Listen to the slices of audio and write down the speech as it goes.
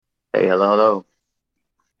Hey, hello, hello.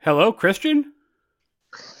 Hello, Christian?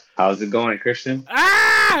 How's it going, Christian?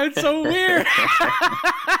 Ah, it's so weird.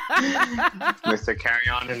 Mr. Carry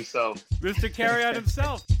On himself. Mr. Carry On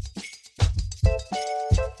himself.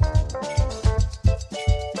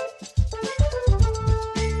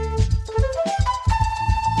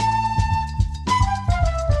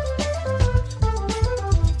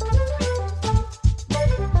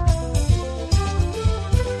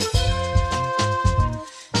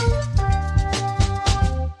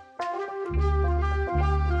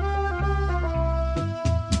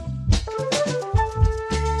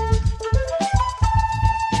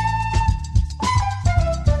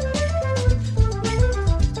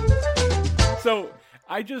 So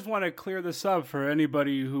I just want to clear this up for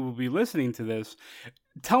anybody who will be listening to this.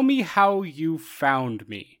 Tell me how you found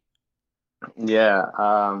me. Yeah,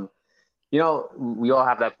 we all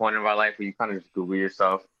have that point in our life where you kind of just Google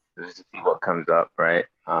yourself just to see what comes up, right?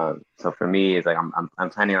 So for me, it's like I'm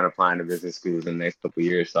planning on applying to business schools in the next couple of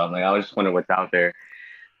years. So I'm like, I was just wondering what's out there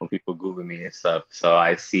when people Google me and stuff. So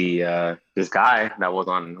I see this guy that was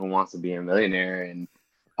on Who Wants to Be a Millionaire, and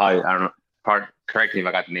probably I don't know. Correct me if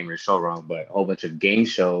I got the name of the show wrong, but a whole bunch of game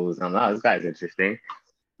shows. And I'm like, oh, this guy's interesting.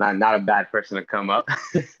 Not a bad person to come up.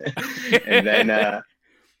 and then uh,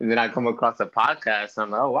 and then I come across a podcast. And I'm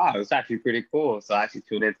like, oh wow, it's actually pretty cool. So I actually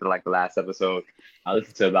tuned into like the last episode. I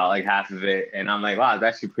listened to about like half of it, and I'm like, wow, it's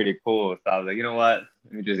actually pretty cool. So I was like, you know what?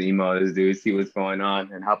 Let me just email this dude, see what's going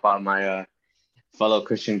on, and help out my fellow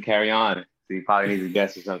Christian carry on. So he probably needs a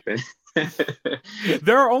guest or something.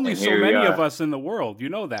 There are only And so here we many of are. us in the world, you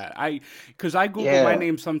know that. Because I Google my Yeah.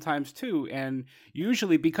 name sometimes too, and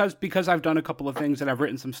usually because I've done a couple of things and I've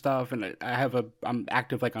written some stuff and I'm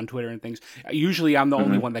active like on Twitter and things. Usually I'm the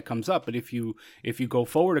only Hmm. one that comes up, but if you go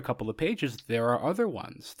forward a couple of pages, there are other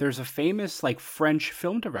ones. There's a famous like French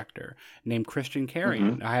film director named Christian Hmm.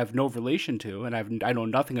 Carian. I have no relation to, and I know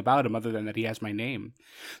nothing about him other than that he has my name.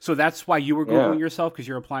 So that's why you were googling Yeah. yourself because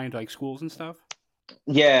you're applying to like schools and stuff.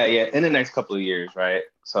 Yeah, yeah. In the next couple of years, right?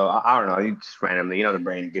 So I don't know. You just randomly, the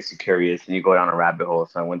brain gets you curious and you go down a rabbit hole.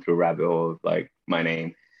 So I went through a rabbit hole of like my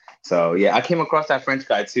name. So yeah, I came across that French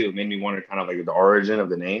guy too. It made me wonder kind of like the origin of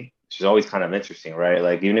the name, which is always kind of interesting, right?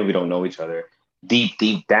 Like even if we don't know each other, deep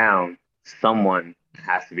down, someone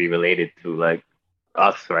has to be related to like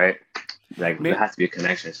us, right? Like there May- has to be a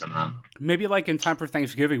connection somehow. Maybe like in time for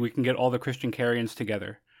Thanksgiving, we can get all the Christian Carians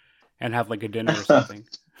together and have like a dinner or something.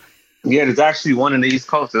 Yeah, there's actually one in the East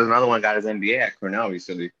Coast. There's another one got his MBA at Cornell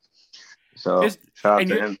recently. So Is shout out and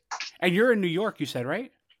to you're him. and you're in New York, you said,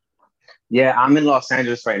 right? Yeah, I'm in Los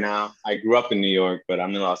Angeles right now. I grew up in New York, but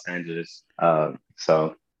I'm in Los Angeles.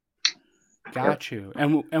 So yeah, Got you.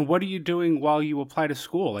 And what are you doing while you apply to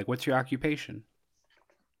school? Like, what's your occupation?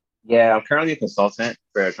 yeah. I'm currently a consultant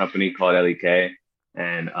for a company called LEK,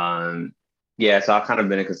 and yeah. So I've kind of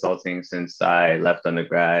been in consulting since I left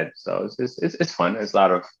undergrad. So it's fun. It's a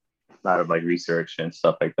lot of like research and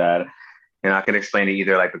stuff like that. And I can explain it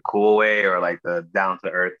either like the cool way or like the down to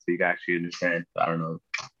earth, so you can actually understand. I don't know.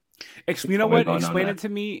 You know Tell me what? going on Explain that. it to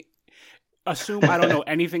me. Assume I don't know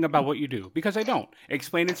anything about what you do because I don't.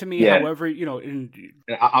 Explain it to me Yeah, however, in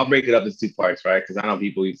and I'll break it up into two parts, right? Because I know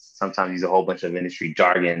people sometimes use a whole bunch of industry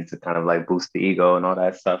jargon to kind of like boost the ego and all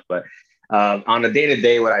that stuff. But on the day to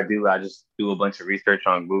day, what I do, I just do a bunch of research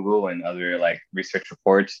on Google and other like research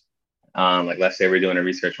reports. Like let's say we're doing a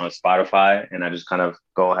research on Spotify, and I just kind of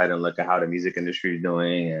go ahead and look at how the music industry is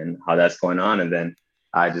doing and how that's going on, and then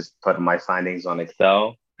I just put my findings on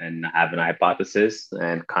Excel and have an hypothesis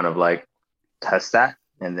and kind of like test that,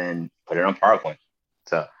 and then put it on PowerPoint.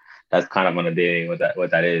 So that's kind of on a dating what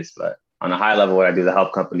that is. But on a high level, what I do is I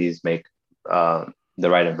help companies make the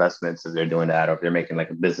right investments if they're doing that, or if they're making like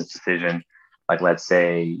a business decision. Like let's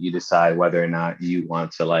say you decide whether or not you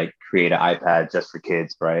want to like create an iPad just for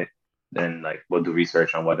kids, right? Then like we'll do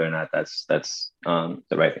research on whether or not that's the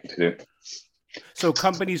right thing to do. so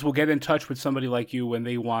companies will get in touch with somebody like you when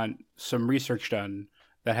they want some research done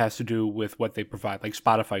that has to do with what they provide, like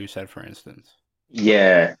Spotify, you said, for instance.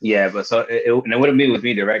 Yeah, yeah, but and it wouldn't be with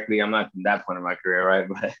me directly. I'm not in that point of my career, right?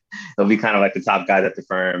 But it'll be kind of like the top guys at the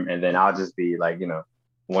firm, and then I'll just be like,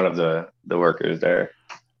 one of the workers there.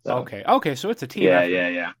 So Okay. Okay, so it's a team yeah, effort. yeah,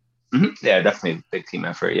 yeah, yeah, definitely a big team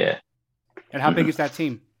effort. Yeah. And how big hmm is that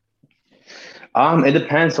team? It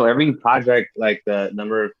depends. So every project, like the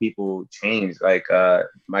number of people change. Like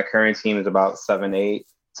my current team is about 7, 8.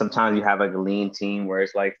 Sometimes you have like a lean team where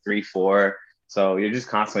it's like 3, 4. So you're just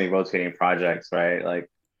constantly rotating projects, right? Like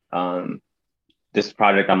um this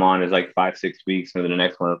project I'm on is like 5, 6 weeks, and then the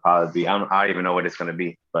next one will probably be I don't even know what it's gonna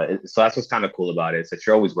be. But so that's what's kind of cool about it. Is that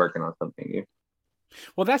you're always working on something new.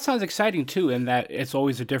 Well, that sounds exciting too, in that it's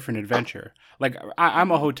always a different adventure. Like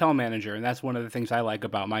I'm a hotel manager, and that's one of the things I like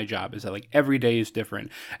about my job is that like every day is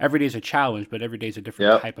different. Every day is a challenge, but every day is a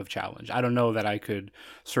different Yep. type of challenge. I don't know that I could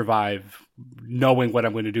survive knowing what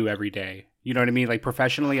I'm going to do every day. You know what I mean? Like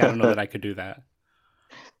professionally, I don't know that I could do that.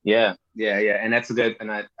 Yeah, yeah, yeah, and that's a good,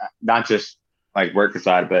 and not just like work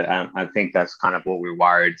aside, but I think that's kind of what we're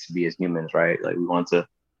wired to be as humans, right? Like we want to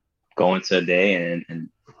go into a day and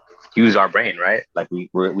use our brain, right? Like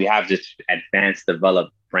we have this advanced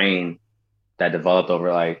developed brain that developed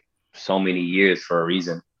over like so many years for a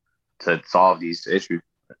reason to solve these issues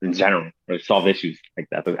in general, or solve issues like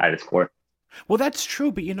that at its core. Well, that's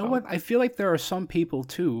true, but you know what? I feel like there are some people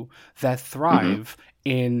too that Mm-hmm. thrive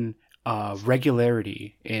in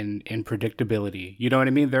regularity, in predictability. You know what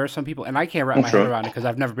I mean? There are some people, and I can't wrap my head True. around it because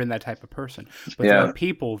I've never been that type of person. But there are Yeah.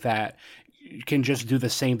 people that can just do the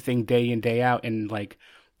same thing day in day out and like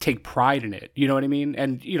take pride in it. You know what I mean?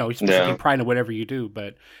 And you're supposed to Yeah. take pride in whatever you do,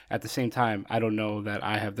 but at the same time, I don't know that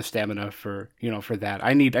I have the stamina for for that.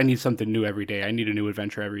 I need something new every day. I need a new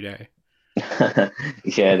adventure every day.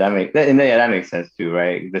 Yeah, that makes sense too,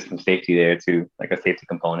 right? There's some safety there too, like a safety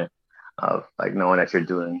component of like knowing that you're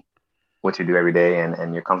doing what you do every day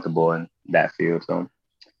and you're comfortable in that field. So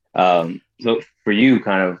for you,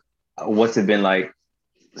 kind of, what's it been like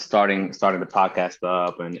starting the podcast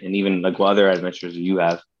up and even like what other adventures do you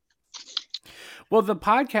have? Well, the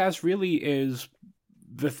podcast really is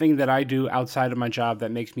the thing that I do outside of my job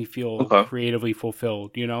that makes me feel Okay. creatively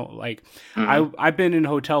fulfilled. Like Mm-hmm. I've been in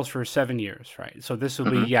hotels for 7 years, right? So Mm-hmm.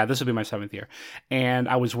 this will be my seventh year, and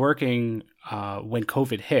I was working when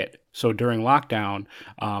COVID hit. So during lockdown,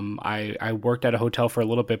 I worked at a hotel for a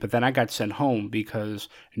little bit, but then I got sent home because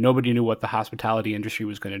nobody knew what the hospitality industry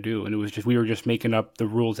was going to do, and it was just we were just making up the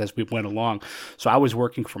rules as we went along. So I was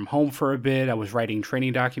working from home for a bit. I was writing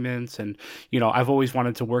training documents, and I've always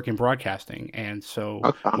wanted to work in broadcasting, and so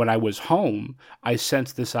Okay. when I was home, I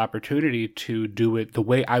sensed this opportunity to do it the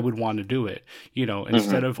way I would want to do it.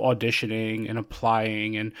 Instead Mm-hmm. of auditioning and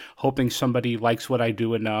applying and hoping somebody likes what I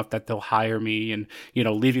do enough that they'll hire me and,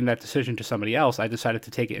 leaving that decision to somebody else, I decided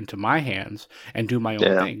to take it into my hands and do my own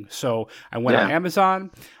Yeah. thing. So I went on Yeah.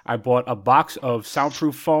 Amazon. I bought a box of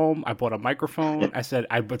soundproof foam. I bought a microphone. I said,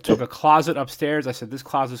 took a closet upstairs. I said, this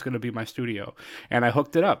closet is going to be my studio. And I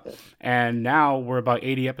hooked it up. And now we're about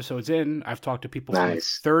 80 episodes in. I've talked to people from like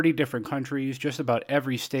Nice. 30 different countries, just about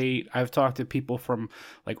every state. I've talked to people from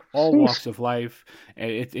like all Sheesh. walks of life.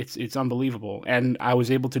 And it's unbelievable. And I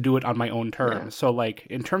was able to do it on my own Yeah. terms. So like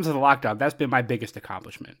in terms of the lockdown, that's been my biggest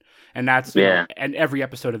accomplishment. And that's, Yeah. and every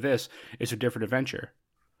episode of this is a different adventure.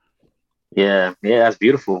 Yeah. Yeah. That's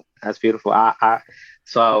beautiful. That's beautiful.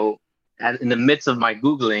 So in the midst of my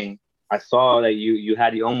Googling, I saw that you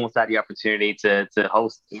almost had the opportunity to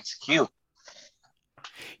host HQ.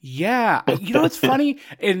 Yeah, it's funny.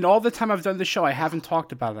 In all the time I've done the show, I haven't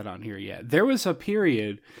talked about that on here yet. There was a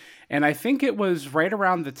period, and I think it was right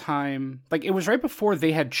around the time, like it was right before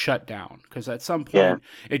they had shut down, because at some Yeah. point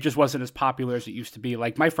it just wasn't as popular as it used to be.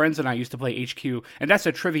 Like my friends and I used to play HQ, and that's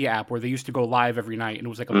a trivia app where they used to go live every night, and it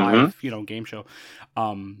was like a Mm-hmm. live, game show.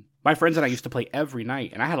 My friends and I used to play every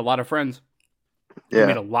night, and I had a lot of friends who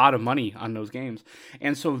made Yeah. a lot of money on those games,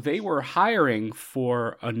 and so they were hiring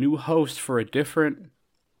for a new host for a different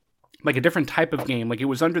type of game. Like it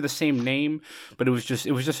was under the same name, but it was just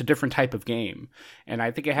a different type of game. And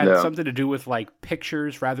I think it had Yeah. something to do with like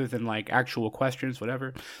pictures rather than like actual questions,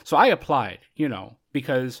 whatever. So I applied,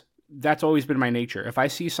 because that's always been my nature. If I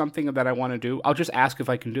see something that I want to do, I'll just ask if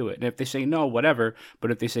I can do it. And if they say no, whatever.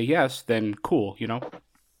 But if they say yes, then cool.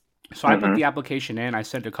 So I put Mm-hmm. the application in. I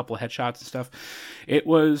sent a couple of headshots and stuff. It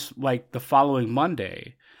was like the following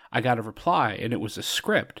Monday, I got a reply, and it was a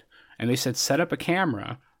script. And they said, set up a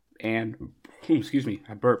camera and excuse me,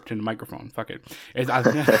 I burped in the microphone. Fuck it.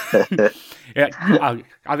 Yeah,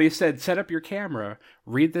 they said, set up your camera,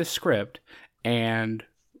 read this script, and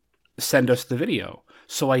send us the video.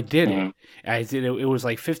 So I did it. Mm-hmm. I did it. It was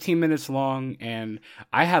like 15 minutes long, and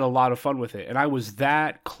I had a lot of fun with it. And I was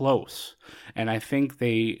that close. And I think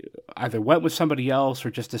they either went with somebody else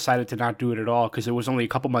or just decided to not do it at all because it was only a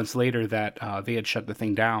couple months later that they had shut the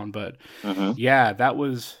thing down. But Mm-hmm. yeah, that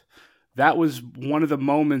was one of the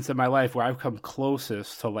moments in my life where I've come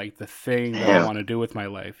closest to like the thing that I Damn. want to do with my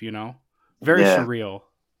life. Very Yeah. surreal.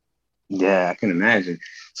 Yeah, I can imagine.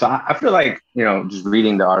 So I feel like, just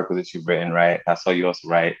reading the article that you've written, right? I saw you also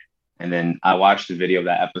write. And then I watched the video of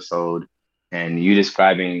that episode and you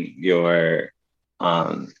describing your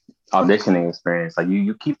um auditioning experience. Like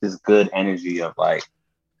you keep this good energy of like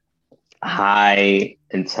high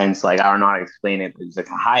intense, like I don't know how to explain it, but it's like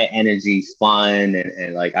a high energy, fun,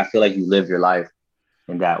 and like I feel like you live your life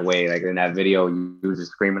in that way. Like in that video, you were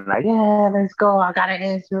just screaming like, "Yeah, let's go! I got to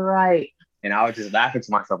answer right." And I was just laughing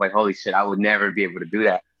to myself like, "Holy shit! I would never be able to do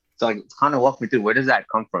that." So like, kind of walk me through, where does that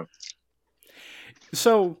come from?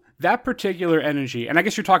 So that particular energy, and I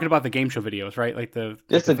guess you're talking about the game show videos, right? Like the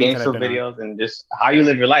Just the the things game that I've show been on. videos and just how you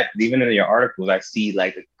live your life. Even in your articles, I see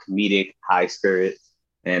like a comedic high spirit.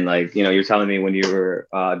 And like, you're telling me when you were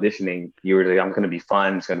auditioning, you were like, I'm going to be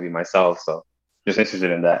fun. It's going to be myself. So just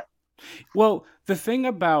interested in that. Well, the thing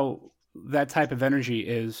about that type of energy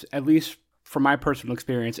is, at least from my personal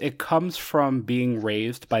experience, it comes from being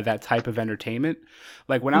raised by that type of entertainment.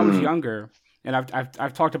 Like when I was Mm, younger, and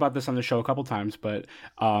I've talked about this on the show a couple times, but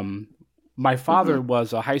um, my mm-hmm, father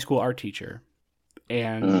was a high school art teacher,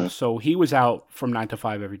 and mm-hmm, so he was out from 9 to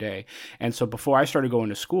 5 every day. And so before I started going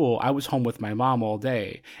to school, I was home with my mom all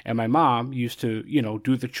day. And my mom used to,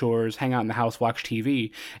 do the chores, hang out in the house, watch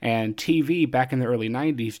TV. And TV back in the early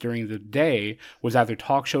 90s during the day was either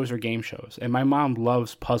talk shows or game shows. And my mom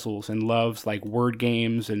loves puzzles and loves like word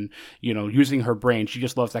games and, using her brain. She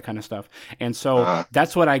just loves that kind of stuff. And so uh,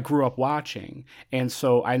 that's what I grew up watching. And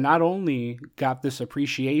so I not only got this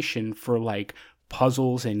appreciation for like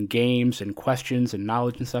puzzles and games and questions and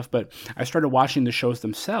knowledge and stuff, but I started watching the shows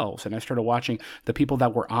themselves, and I started watching the people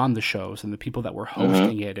that were on the shows and the people that were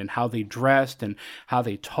mm-hmm, hosting it and how they dressed and how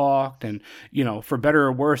they talked. And, for better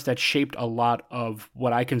or worse, that shaped a lot of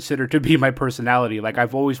what I consider to be my personality. Like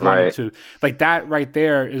I've always wanted right. to, like that right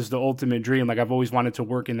there is the ultimate dream. Like I've always wanted to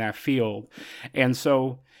work in that field. And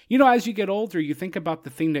so, as you get older, you think about the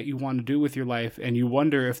thing that you want to do with your life, and you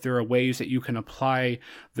wonder if there are ways that you can apply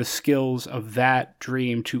the skills of that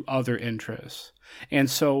dream to other interests. And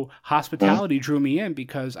so Mm, hospitality drew me in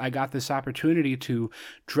because I got this opportunity to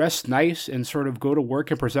dress nice and sort of go to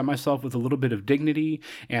work and present myself with a little bit of dignity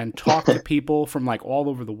and talk to people from like all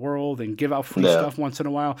over the world and give out free yeah. stuff once in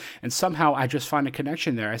a while. And somehow I just find a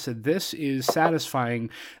connection there. I said, this is satisfying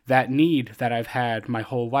that need that I've had my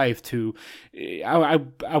whole life to,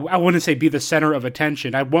 I wouldn't say be the center of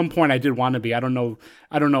attention. At one point I did want to be. I don't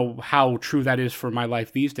know how true that is for my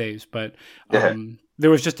life these days, but Yeah. there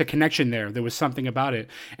was just a connection there. There was something about it.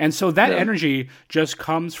 And so that Yeah. energy just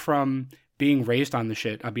comes from being raised on the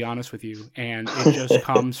shit, I'll be honest with you. And it just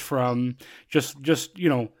comes from just,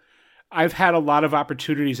 I've had a lot of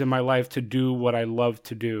opportunities in my life to do what I love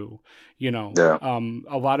to do. Yeah.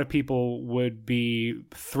 A lot of people would be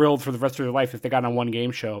thrilled for the rest of their life if they got on one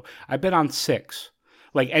game show. I've been on six.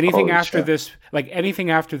 Like anything Holy after shit. this,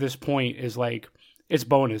 point is like, it's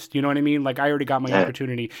bonus. Do you know what I mean? Like I already got my Yeah.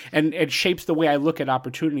 opportunity, and it shapes the way I look at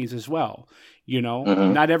opportunities as well.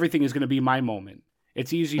 Mm-hmm, Not everything is going to be my moment.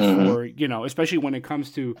 It's easy mm-hmm, for, especially when it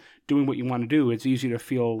comes to doing what you want to do, it's easy to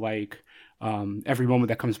feel like every moment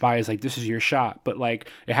that comes by is like, this is your shot, but like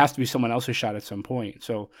it has to be someone else's shot at some point.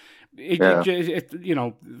 So yeah.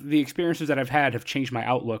 the experiences that I've had have changed my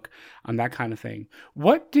outlook on that kind of thing.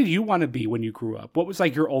 What did you want to be when you grew up? What was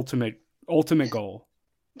like your ultimate goal?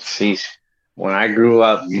 Sheesh. When I grew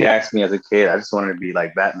up, you asked me as a kid, I just wanted to be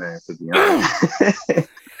like Batman, to be honest.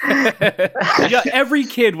 Yeah, every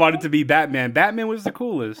kid wanted to be Batman. Batman was the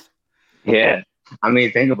coolest. Yeah. I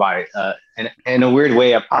mean, think about it. And in a weird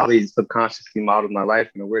way, I probably subconsciously modeled my life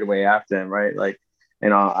in a weird way after him, right? Like,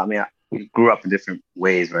 I mean, we grew up in different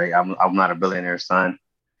ways, right? I'm not a billionaire son,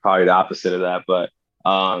 probably the opposite of that. But,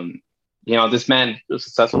 this man is a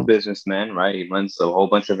successful businessman, right? He runs a whole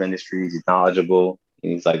bunch of industries. He's knowledgeable.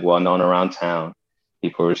 He's like well known around town.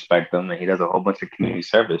 People respect him, and he does a whole bunch of community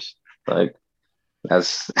service. Like,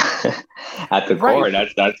 that's at the Right. core,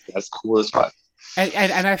 that's cool as fuck.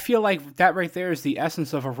 And I feel like that right there is the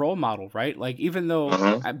essence of a role model, right? Like even though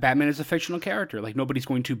Uh-huh. Batman is a fictional character, like nobody's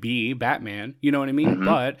going to be Batman, you know what I mean? Hmm.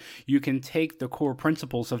 But you can take the core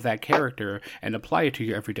principles of that character and apply it to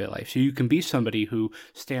your everyday life. So you can be somebody who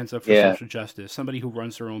stands up for Yeah. social justice, somebody who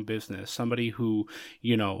runs their own business, somebody who,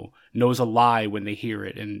 knows a lie when they hear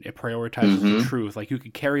it and it prioritizes the Hmm. truth. Like you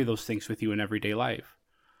could carry those things with you in everyday life.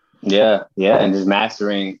 Yeah, yeah, and just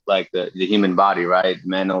mastering like the human body, right? The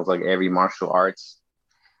man knows like every martial arts,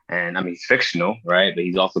 and I mean he's fictional, right? But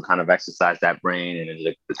he's also kind of exercised that brain and is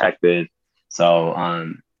like, protected. So,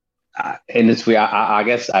 in this way, I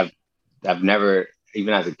guess I've never,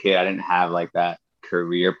 even as a kid, I didn't have like that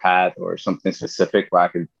career path or something specific where I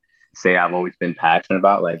could say I've always been passionate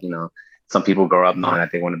about. Like, some people grow up knowing that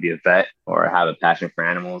they want to be a vet or have a passion for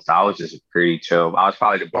animals. So I was just pretty chill. I was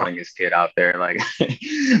probably the boringest kid out there. Like,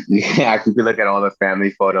 yeah, you could look at all the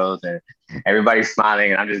family photos and everybody's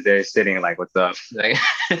smiling, and I'm just there sitting like, "What's up?" Like,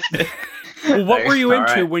 Well, what were like, you all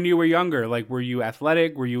into right. when you were younger? Like, were you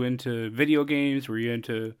athletic? Were you into video games? Were you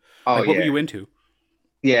into, Oh like, what were yeah, you into?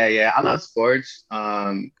 yeah, yeah. I love sports.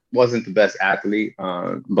 wasn't the best athlete,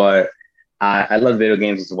 but I love video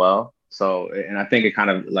games as well. So, and I think it kind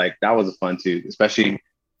of like that was fun too, especially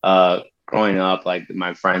growing up. Like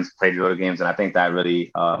my friends played video games, and I think that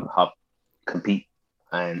really helped compete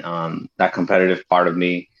and that competitive part of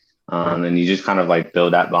me. And you just kind of like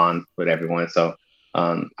build that bond with everyone. So,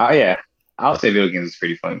 yeah, I'll say video games is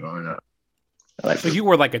pretty fun growing up. So you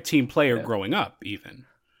were like a team player growing up, even.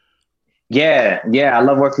 Yeah, I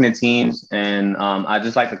love working in teams, and I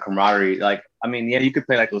just like the camaraderie. Like, I mean, yeah, you could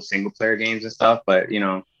play like those single player games and stuff, but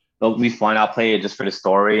it'll be fun. I'll play it just for the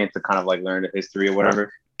story and to kind of like learn the history or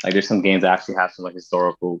whatever. Like, there's some games that actually have some like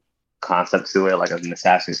historical concepts to it, like an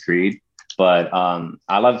Assassin's Creed. But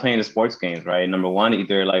I love playing the sports games, right? Number one,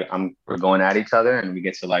 either like we're going at each other and we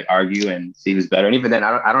get to like argue and see who's better. And even then,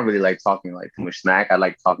 I don't really like talking like too much smack. I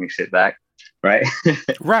like talking shit back, right?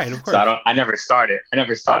 Right, of course. So I never started. I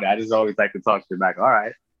just always like to talk shit back. All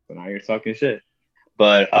right, so now you're talking shit.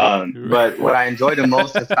 But what I enjoy the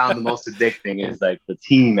most and found the most addicting is like the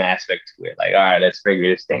team aspect to it. Like, all right, let's figure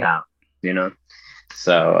this thing out, you know?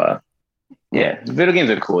 So yeah, video games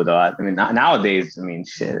are cool though. I mean, nowadays, I mean,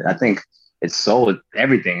 shit, I think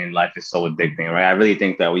everything in life is so addicting, right? I really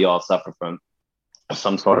think that we all suffer from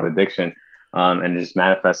some sort of addiction, and just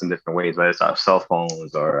manifests in different ways, whether it's our cell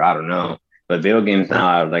phones or I don't know. But video games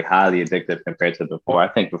now are like highly addictive compared to before. I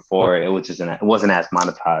think before it wasn't as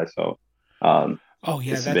monetized, so oh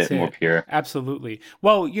yeah, it's that's a bit more pure. Absolutely.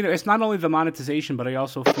 Well, it's not only the monetization, but I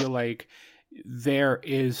also feel like there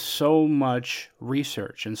is so much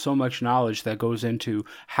research and so much knowledge that goes into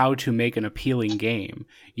how to make an appealing game.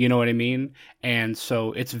 You know what I mean? And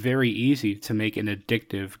so it's very easy to make an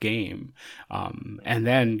addictive game. And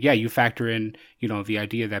then, yeah, you factor in, the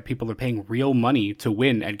idea that people are paying real money to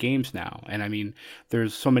win at games now. And I mean,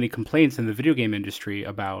 there's so many complaints in the video game industry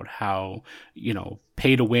about how,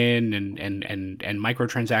 pay to win and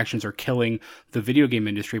microtransactions are killing the video game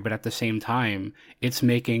industry, but at the same time, it's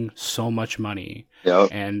making so much money. Yep.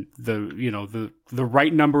 And the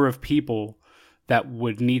right number of people that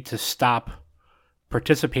would need to stop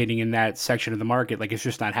participating in that section of the market, like it's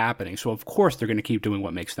just not happening. So of course they're going to keep doing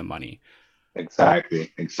what makes them money.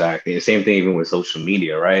 Exactly. The same thing even with social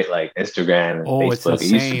media, right? Like Instagram and Facebook. It's insane.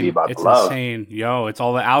 It used to be about the love. Insane. Yo, it's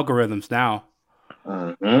all the algorithms now.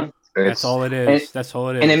 Mm-hmm. That's all it is. That's all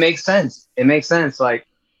it is. And it makes sense. Like,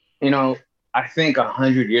 I think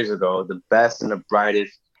 100 years ago, the best and the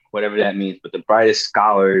brightest, whatever that means, but the brightest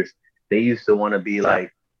scholars, they used to want to be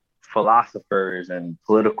like philosophers and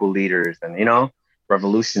political leaders and,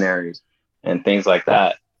 revolutionaries and things like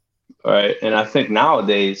that. Right. And I think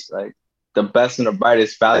nowadays, like the best and the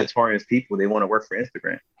brightest valedictorian people, they want to work for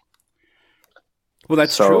Instagram. Well,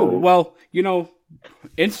 that's true. Well,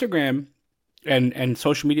 Instagram and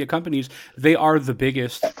social media companies, they are the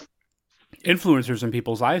biggest influencers in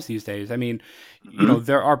people's lives these days. I mean,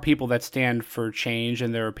 there are people that stand for change,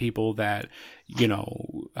 and there are people that,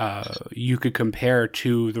 you could compare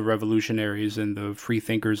to the revolutionaries and the free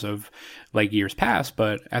thinkers of like years past.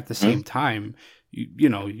 But at the same time, you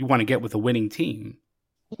want to get with a winning team.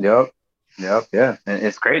 Yep. Yeah. And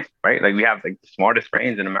it's great, right? Like we have like the smartest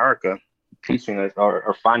brains in America teaching us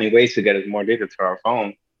or finding ways to get us more data to our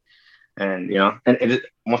phone. And,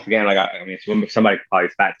 once again, like, I mean, somebody could probably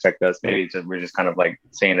fact check us. Maybe we're just kind of like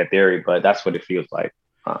saying a theory, but that's what it feels like.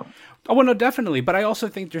 Oh, well, no, definitely. But I also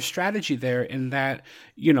think there's strategy there in that,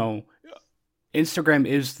 Instagram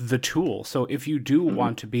is the tool. So if you do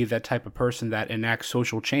want to be that type of person that enacts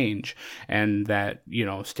social change and that,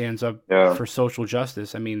 stands up for social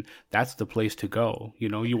justice, I mean, that's the place to go. You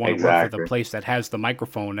want to work for the place that has the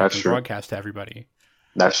microphone that can broadcast to everybody.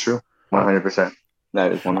 That's true. 100%.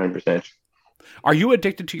 That is 100%. Are you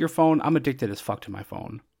addicted to your phone? I'm addicted as fuck to my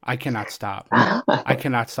phone. I cannot stop. I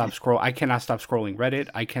cannot stop scrolling Reddit.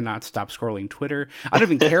 I cannot stop scrolling Twitter. I don't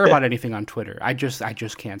even care about anything on Twitter. I just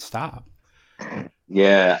can't stop.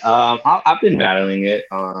 Yeah, I've been battling it.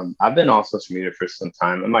 I've been on social media for some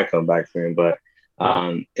time. I might come back soon, but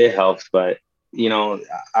it helps. But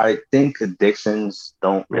I think addictions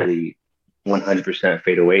don't really 100%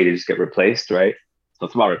 fade away. They just get replaced, right? So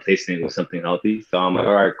it's about replacing it with something healthy. So I'm like,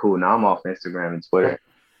 all right, cool. Now I'm off Instagram and Twitter,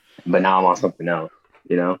 but now I'm on something else,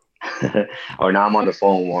 or now I'm on the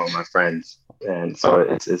phone with one of my friends. And so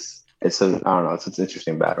it's I don't know, it's an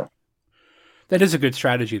interesting battle. That is a good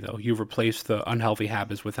strategy, though. You replace the unhealthy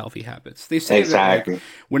habits with healthy habits. They say exactly. That like,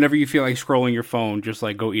 whenever you feel like scrolling your phone, just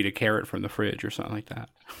like go eat a carrot from the fridge or something like that.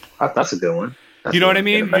 That's a good one. You know what I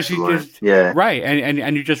mean? Yeah. Right.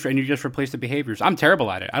 And you just replace the behaviors. I'm terrible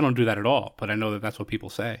at it. I don't do that at all, but I know that that's what people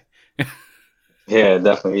say. Yeah,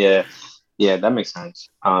 definitely. Yeah. Yeah, that makes sense.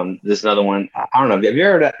 This is another one. I don't know. Have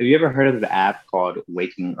you ever heard of the app called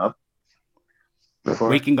Waking Up before?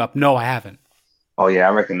 Waking up? No, I haven't. Oh yeah,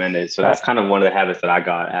 I recommend it. So that's kind of one of the habits that I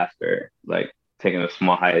got after like taking a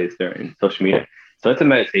small hiatus during social media. So it's a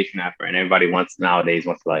meditation app, right? And everybody wants nowadays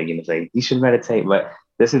wants to like, say you should meditate. But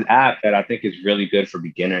this is an app that I think is really good for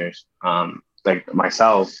beginners, like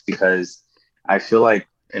myself, because I feel like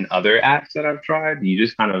in other apps that I've tried, you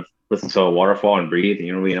just kind of listen to a waterfall and breathe and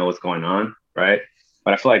you don't really know what's going on, right?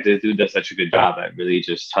 But I feel like this dude does such a good job at really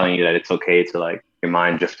just telling you that it's okay to like your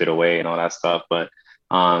mind drifted away and all that stuff. But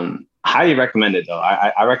highly recommend it though.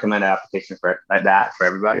 I recommend an application for like that for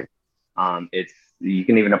everybody. It's you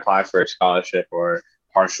can even apply for a scholarship or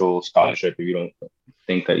partial scholarship if you don't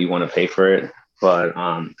think that you want to pay for it, but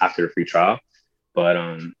after the free trial.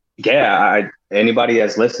 But yeah, anybody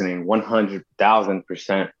that's listening,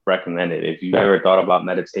 100,000% recommend it. If you've ever thought about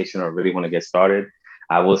meditation or really want to get started,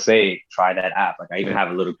 I will say try that app. Like I even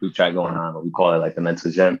have a little group chat going on, but we call it like the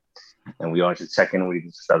mental gym, and we all just check in with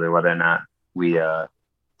each other whether or not we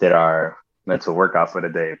did our mental workout for the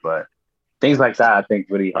day. But things like that, I think,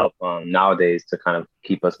 really help nowadays to kind of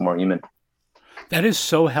keep us more human. That is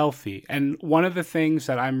so healthy. And one of the things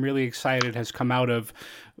that I'm really excited has come out of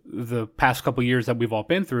the past couple of years that we've all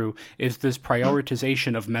been through is this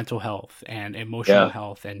prioritization of mental health and emotional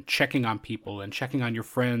health and checking on people and checking on your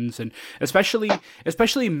friends, and especially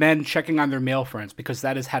men checking on their male friends, because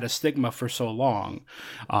that has had a stigma for so long.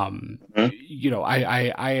 I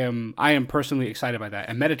am personally excited by that.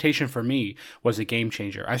 And meditation for me was a game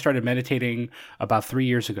changer. I started meditating about 3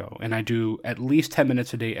 years ago, and I do at least 10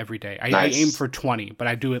 minutes a day every day. I aim for 20, but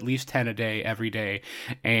I do at least 10 a day every day.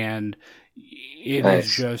 And it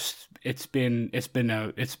is just it's been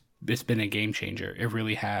a game changer. It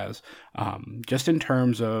really has. Just in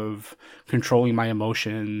terms of controlling my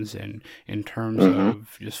emotions and in terms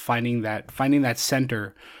of just finding that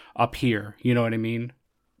center up here. You know what I mean?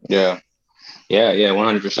 Yeah.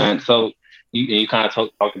 100%. So you kind of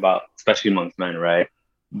talked about, especially amongst men, right?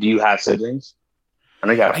 Do you have siblings? I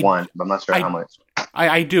know you got one, but I'm not sure how much.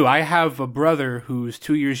 I do. I have a brother who's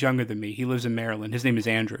 2 years younger than me. He lives in Maryland. His name is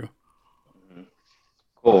Andrew.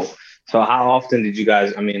 Cool. So how often did you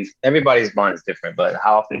guys, I mean, everybody's bond is different, but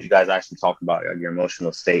how often did you guys actually talk about your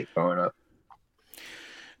emotional state growing up?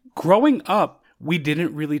 Growing up, we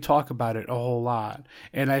didn't really talk about it a whole lot.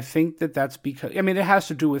 And I think that that's because, I mean, it has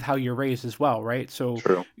to do with how you're raised as well, right? So,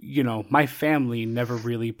 True. My family never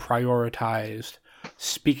really prioritized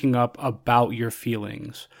speaking up about your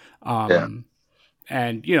feelings.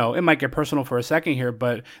 And, it might get personal for a second here,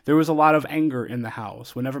 but there was a lot of anger in the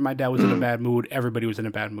house. Whenever my dad was in a bad mood, everybody was in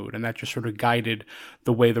a bad mood. And that just sort of guided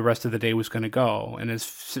the way the rest of the day was going to go. And it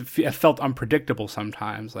felt unpredictable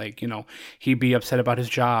sometimes. Like, he'd be upset about his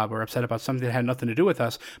job or upset about something that had nothing to do with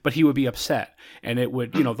us, but he would be upset. And it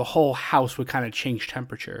would, the whole house would kind of change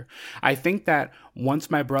temperature. I think that once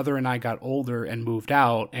my brother and I got older and moved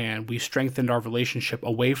out and we strengthened our relationship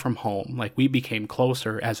away from home, like we became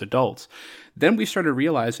closer as adults, then we started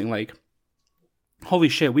realizing like, holy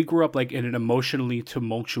shit, we grew up like in an emotionally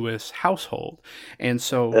tumultuous household. And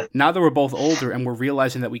so now that we're both older and we're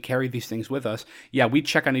realizing that we carry these things with us, we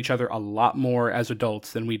check on each other a lot more as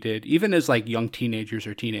adults than we did, even as like young teenagers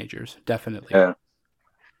or teenagers, definitely.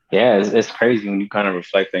 Yeah, it's crazy when you kind of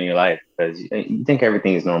reflect on your life, because you think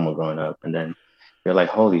everything is normal growing up, and then you're like,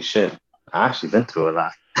 holy shit, I actually been through a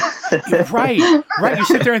lot. Right. You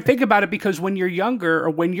sit there and think about it, because when you're younger or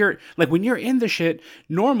when you're in the shit,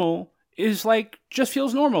 normal is like, just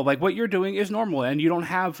feels normal. Like what you're doing is normal, and you don't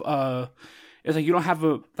have an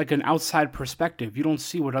outside perspective. You don't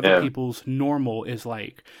see what other people's normal is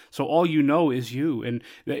like. So all you know is you. And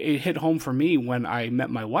it hit home for me when I met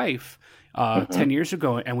my wife 10 years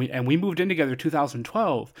ago, and we moved in together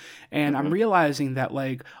 2012, and I'm realizing that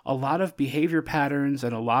like a lot of behavior patterns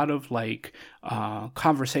and a lot of like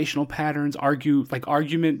conversational patterns,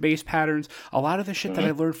 argument based patterns, a lot of the shit that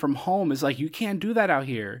I learned from home is like, you can't do that out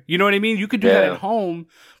here. You know what I mean? You could do that at home,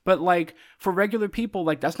 but like for regular people,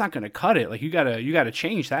 like that's not going to cut it. Like you gotta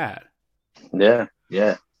change that. Yeah,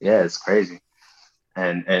 it's crazy.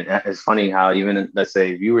 And it's funny how even, let's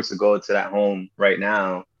say, if you were to go to that home right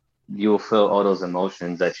now, you'll feel all those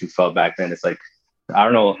emotions that you felt back then. It's like, I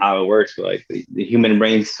don't know how it works, but like the human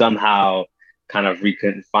brain somehow kind of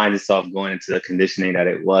finds itself going into the conditioning that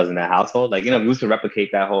it was in that household. Like, if you was to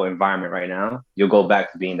replicate that whole environment right now, you'll go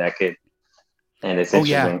back to being that kid. And it's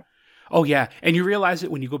interesting. Oh yeah. And you realize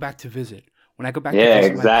it when you go back to visit. When I go back to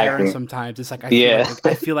visit my parents sometimes, it's like,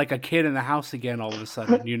 I feel like a kid in the house again all of a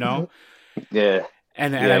sudden, Yeah.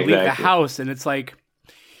 And I leave the house and it's like,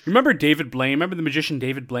 remember David Blaine? Remember the magician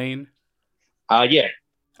David Blaine? Yeah.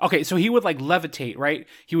 Okay, so he would like levitate, right?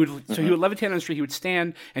 He Hmm. would levitate on the street. He would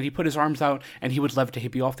stand and he put his arms out and he would levitate.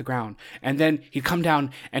 He'd be off the ground, and then he'd come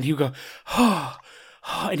down and he'd go, oh,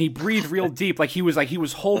 and he breathed real deep, like he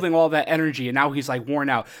was holding all that energy, and now he's like worn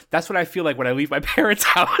out. That's what I feel like when I leave my parents'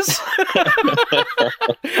 house.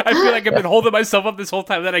 I feel like I've been holding myself up this whole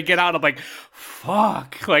time. Then I get out, I'm like,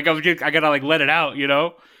 fuck, like I gotta like let it out, you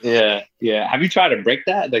know? Yeah, yeah. Have you tried to break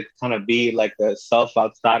that? Like, kind of be like the self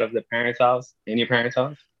outside of the parents' house, in your parents'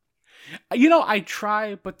 house? You know, I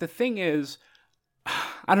try, but the thing is,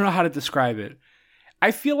 I don't know how to describe it. I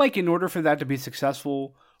feel like in order for that to be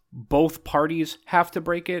successful, both parties have to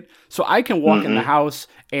break it. So I can walk in the Hmm. house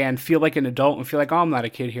and feel like an adult and feel like, oh, I'm not a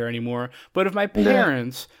kid here anymore. But if my Yeah,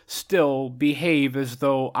 parents still behave as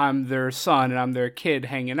though I'm their son and I'm their kid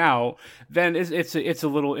hanging out, then it's a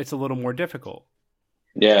little more difficult.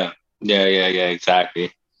 yeah, yeah.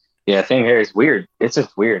 Exactly. Yeah, thing here is weird. It's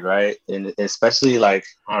just weird, right? And especially like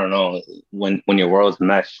I don't know when your worlds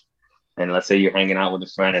mesh, and let's say you're hanging out with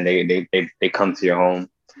a friend and they come to your home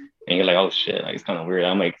and you're like, oh shit, like it's kind of weird.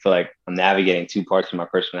 I'm like feel like I'm navigating two parts of my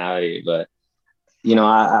personality, but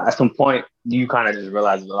at some point you kind of just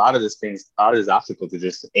realize a lot of these things, a lot of these obstacles are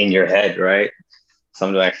just in your head, right? So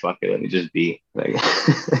I'm like, fuck it, let me just be like,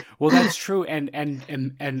 Well, that's true,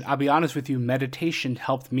 and I'll be honest with you, meditation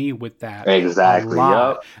helped me with that a exactly, lot.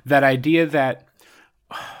 yup. That idea that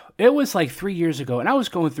it was like 3 years ago, and I was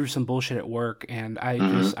going through some bullshit at work, and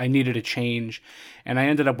Hmm. I needed a change, and I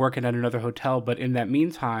ended up working at another hotel. But in that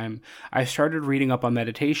meantime, I started reading up on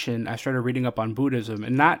meditation. I started reading up on Buddhism,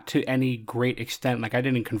 and not to any great extent. Like I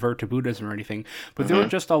didn't convert to Buddhism or anything, but there were Hmm.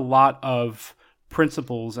 just a lot of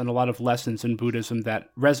principles and a lot of lessons in Buddhism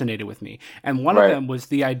that resonated with me. And one of Right. them was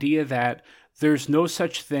the idea that there's no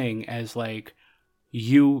such thing as like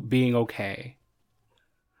you being okay.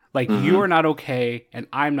 Like Hmm. you're not okay and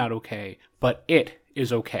I'm not okay, but it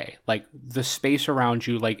is okay. Like the space around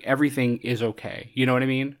you, like everything is okay. You know what I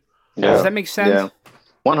mean? Does Yeah. that make Yeah. sense?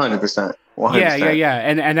 100%. Yeah, yeah, 100%. yeah.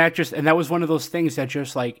 And that was one of those things that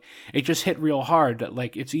just like it just hit real hard. That,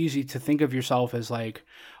 like it's easy to think of yourself as like,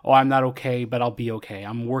 oh, I'm not okay, but I'll be okay.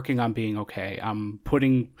 I'm working on being okay. I'm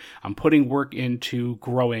putting work into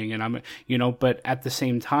growing, and but at the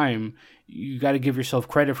same time, you got to give yourself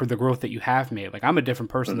credit for the growth that you have made. Like I'm a different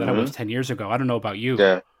person than I was Hmm. 10 years ago. I don't know about you.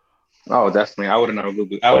 Yeah. Oh, definitely. I would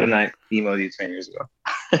have not emailed you 10 years ago.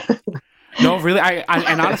 No, really,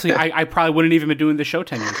 and honestly, I probably wouldn't even been doing the show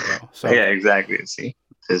 10 years ago. So, Yeah, exactly. See,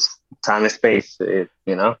 just time and space,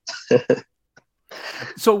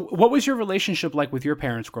 so what was your relationship like with your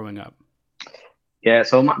parents growing up? Yeah,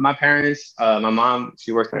 so my parents, my mom,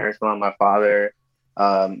 she works in a hair salon. My father,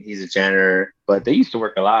 he's a janitor, but they used to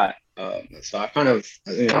work a lot. So I kind of,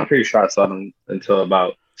 I'm pretty sure I saw them until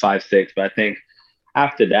about 5, 6. But I think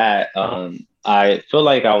after that, I feel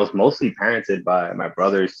like I was mostly parented by my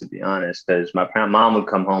brothers, to be honest, because mom would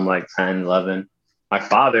come home like 10, 11. My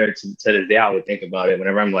father, to this day, I would think about it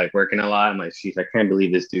whenever I'm like working a lot. I'm like, sheesh, I can't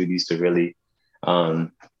believe this dude used to really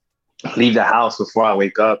um, leave the house before I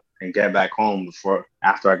wake up and get back home before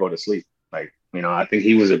after I go to sleep. Like, I think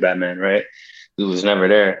he was a Batman, right? He was never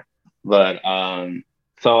there. But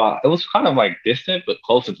it was kind of like distant but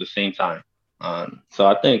close at the same time. So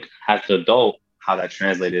I think as an adult, how that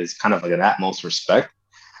translated is kind of like an utmost respect.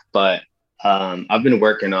 But I've been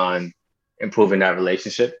working on improving that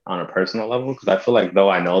relationship on a personal level because I feel like though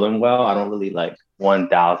I know them well, I don't really like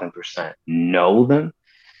 1000% know them.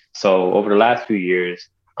 So over the last few years,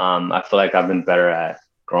 I feel like I've been better at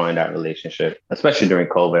growing that relationship, especially during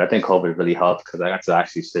COVID. I think COVID really helped because I got to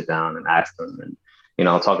actually sit down and ask them and,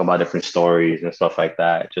 talk about different stories and stuff like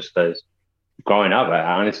that. Just because growing up, I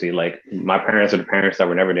honestly like my parents are the parents that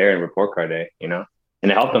were never there in report card day, and it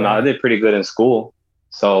helped them out. Right. They did pretty good in school.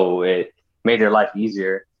 So it made their life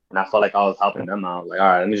easier. And I felt like I was helping them out. Like, all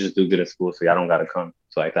right, let me just do good in school so y'all don't got to come.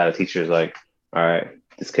 So like that, a teacher's like, all right,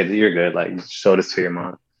 this kid, you're good. Like, show this to your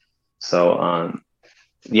mom. So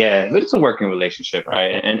yeah, but it's a working relationship,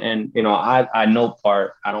 right? And I know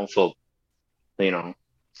part I don't feel you know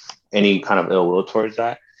any kind of ill will towards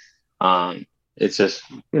that. It's just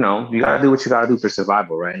you gotta do what you gotta do for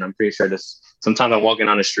survival, right? And I'm pretty sure this. Sometimes I'm walking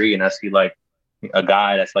on the street and I see like a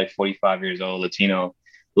guy that's like 45 years old, Latino,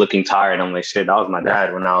 looking tired. I'm like, shit, that was my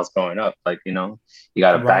dad when I was growing up. Like, he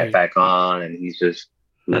got a Right. backpack on and he's just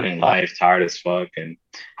living life, tired as fuck, and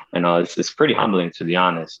it's pretty humbling to be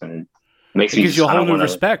honest, and it makes It me gives you just a kind whole of new want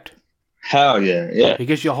to. respect. Hell yeah, yeah. It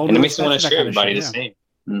gives you a whole And it new makes me respect want for to that share kind of shit. everybody the Yeah. same.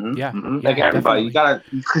 Yeah. Like Yeah, everybody, you definitely. gotta,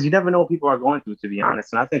 because you never know what people are going through, to be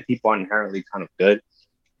honest. And I think people are inherently kind of good.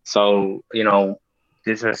 So,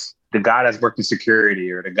 it's just the guy that's working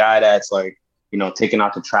security or the guy that's like taking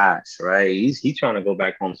out the trash, right? He's trying to go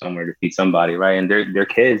back home somewhere to feed somebody, right? And their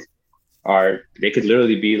kids they could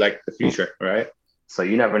literally be like the future, right? So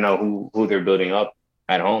you never know who they're building up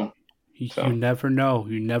at home. So. You never know.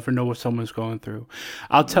 You never know what someone's going through.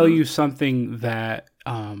 I'll tell you something that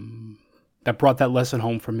that brought that lesson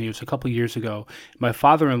home for me. It was a couple of years ago. My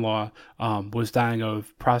father-in-law was dying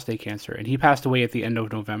of prostate cancer, and he passed away at the end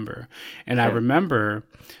of November. And I remember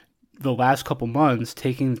the last couple months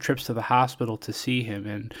taking trips to the hospital to see him,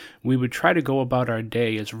 and we would try to go about our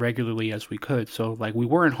day as regularly as we could. So like we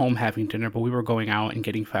weren't home having dinner, but we were going out and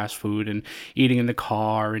getting fast food and eating in the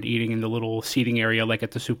car and eating in the little seating area like at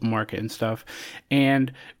the supermarket and stuff.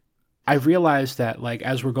 And I realized that like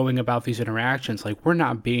as we're going about these interactions, like we're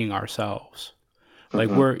not being ourselves. Like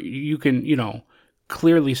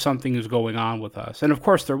clearly something is going on with us. And of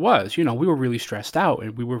course there was, we were really stressed out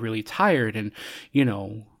and we were really tired and,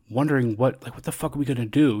 wondering what the fuck are we going to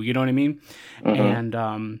do? You know what I mean? And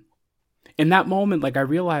in that moment, like I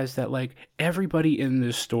realized that like everybody in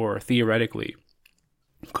this store theoretically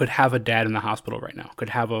could have a dad in the hospital right now, could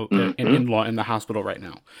have an in-law in the hospital right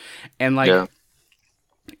now. And like,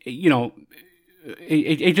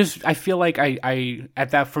 it just, I feel like I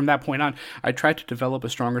from that point on, I tried to develop a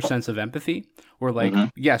stronger sense of empathy where like,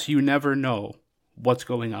 yes, you never know what's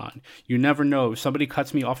going on. You never know. If somebody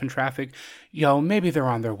cuts me off in traffic, maybe they're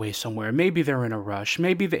on their way somewhere. Maybe they're in a rush.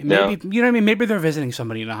 Maybe you know what I mean? Maybe they're visiting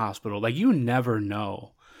somebody in a hospital. Like you never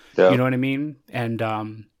know. Yeah. You know what I mean? And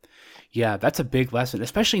that's a big lesson,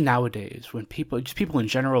 especially nowadays when people in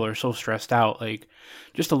general are so stressed out. Like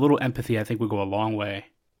just a little empathy, I think, would go a long way.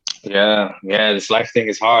 Yeah. This life thing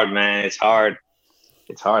is hard, man. It's hard.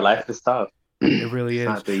 Life is tough. It really is. It's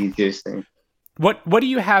not the easiest thing. What do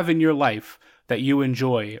you have in your life that you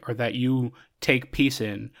enjoy or that you take peace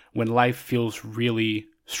in when life feels really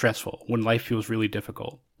stressful, when life feels really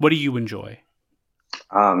difficult? What do you enjoy?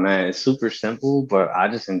 Oh man, it's super simple, but I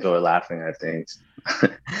just enjoy laughing at things.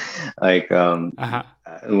 Like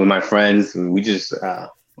with my friends, we just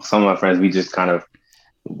some of my friends, we just kind of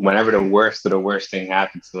whenever the worst thing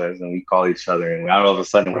happens to us, and we call each other, and all of a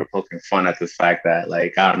sudden we're poking fun at the fact that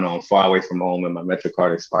like I don't know, I'm far away from home and my Metro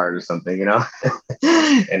card expired or something,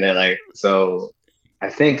 and then like so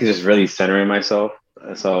I think just really centering myself.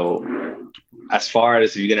 So as far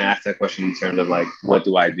as if you're gonna ask that question in terms of like what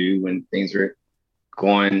do I do when things are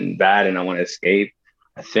going bad and I want to escape,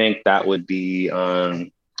 I think that would be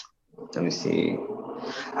let me see,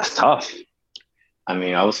 that's tough. I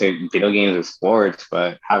mean, I would say video games or sports,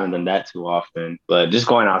 but haven't done that too often. But just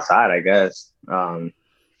going outside, I guess.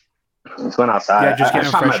 Just going outside. Yeah, just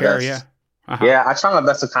getting fresh air, yeah. Yeah, I try my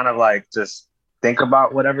best to kind of like just think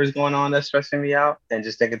about whatever's going on that's stressing me out and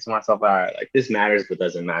just thinking to myself, all right, like this matters but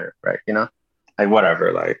doesn't matter, right? Like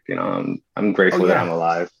whatever, like, I'm grateful that I'm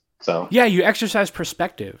alive. So yeah, you exercise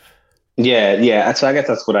perspective. Yeah. So I guess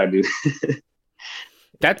that's what I do.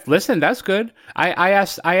 That's good. I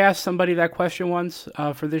asked somebody that question once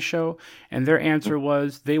for this show, and their answer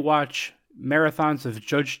was they watch marathons of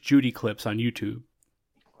Judge Judy clips on YouTube.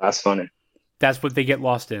 That's funny. That's what they get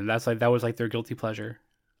lost in. That was like their guilty pleasure.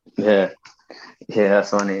 Yeah,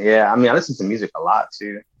 that's funny. Yeah, I mean, I listen to music a lot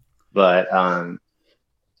too, but I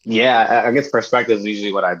guess perspective is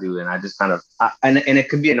usually what I do, and I just kind of and it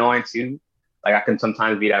could be annoying too. Like I can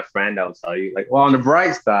sometimes be that friend that will tell you, like, well, on the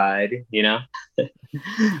bright side,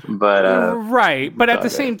 but right. But at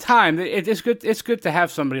the same time, it's good. It's good to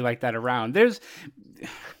have somebody like that around.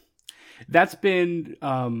 That's been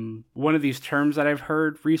one of these terms that I've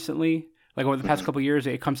heard recently. Like over the past couple of years,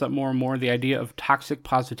 it comes up more and more. The idea of toxic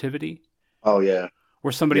positivity. Oh yeah.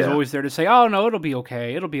 Where somebody's always there to say, "Oh no, it'll be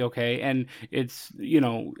okay. It'll be okay." And it's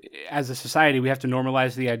as a society, we have to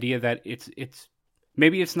normalize the idea that it's.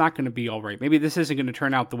 Maybe it's not going to be all right. Maybe this isn't going to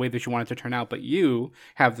turn out the way that you want it to turn out, but you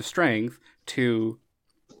have the strength to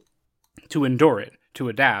endure it, to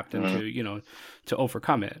adapt, and to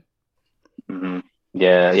overcome it. Mm-hmm.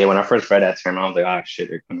 Yeah. When I first read that term, I was like, "Oh shit,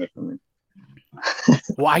 they're coming from me."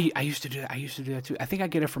 Well, I used to do that. I used to do that too. I think I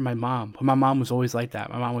get it from my mom. My mom was always like that.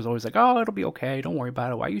 My mom was always like, "Oh, it'll be okay. Don't worry about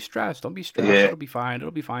it. Why are you stressed? Don't be stressed. Yeah. It'll be fine.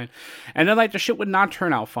 It'll be fine." And then like the shit would not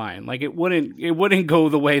turn out fine. Like it wouldn't go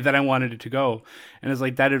the way that I wanted it to go. And it's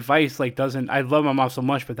like that advice like doesn't. I love my mom so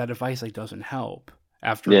much, but that advice like doesn't help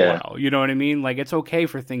after a while. You know what I mean? Like it's okay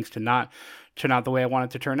for things to not turn out the way I want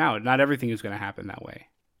it to turn out. Not everything is going to happen that way.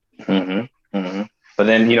 Mm-hmm. Mm-hmm. But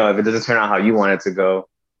then if it doesn't turn out how you want it to go,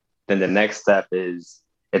 then the next step is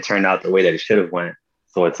it turned out the way that it should have went.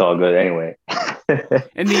 So it's all good anyway.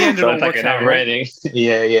 In the end, it all works out, right?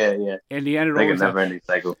 Yeah. In the end, it like all works a never-ending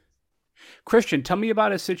cycle. Christian, tell me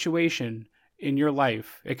about a situation in your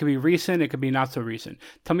life, it could be recent, it could be not so recent.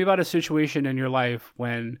 Tell me about a situation in your life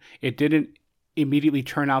when it didn't immediately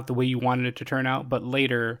turn out the way you wanted it to turn out, but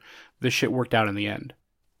later the shit worked out in the end.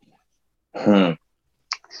 Hmm.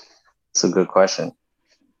 It's a good question.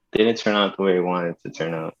 Didn't turn out the way I wanted it to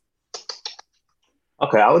turn out.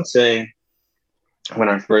 Okay, I would say when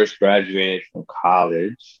I first graduated from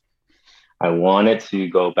college, I wanted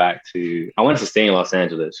to stay in Los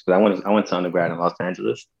Angeles because I went to undergrad in Los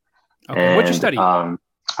Angeles. Okay. What'd you And study?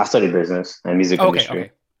 I studied business and music Okay. Okay.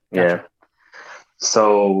 industry. Yeah. Gotcha.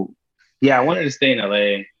 So yeah, I wanted to stay in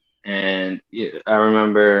LA, and yeah, I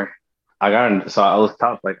remember so I was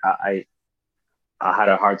tough. Like I had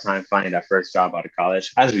a hard time finding that first job out of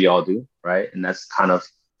college, as we all do, right? And that's kind of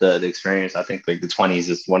the experience. I think like the 20s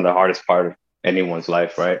is one of the hardest part of anyone's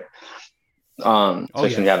life, right? Oh,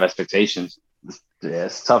 Especially when you yes. have expectations. Yeah,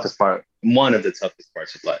 it's the toughest part, one of the toughest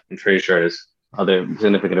parts of life. I'm pretty sure there's other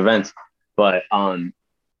significant events, but to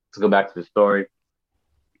go back to the story,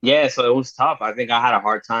 yeah, so it was tough. I think I had a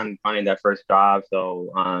hard time finding that first job.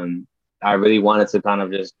 So I really wanted to kind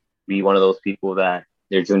of just be one of those people that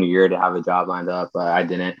their junior year to have a job lined up, but I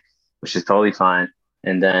didn't, which is totally fine.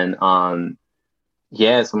 And then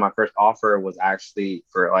yeah, so my first offer was actually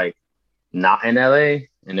for like not in LA,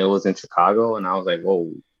 and it was in Chicago, and I was like,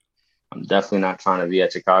 whoa, I'm definitely not trying to be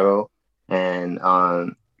at Chicago. And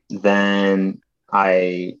then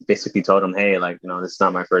I basically told them, hey, like, this is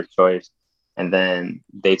not my first choice. And then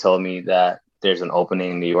they told me that there's an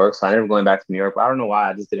opening in New York. So I ended up going back to New York. But I don't know why.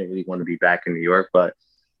 I just didn't really want to be back in New York. But,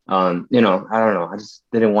 I don't know. I just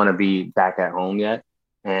didn't want to be back at home yet.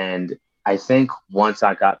 And I think once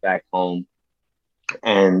I got back home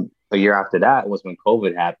and a year after that was when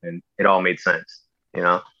COVID happened, it all made sense, you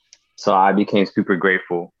know? So I became super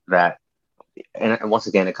grateful that, and once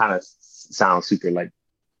again, it kind of sounds super like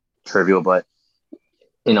trivial, but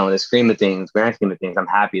in the grand scheme of things, I'm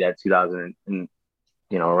happy that 2000 and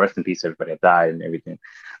rest in peace, everybody that died and everything.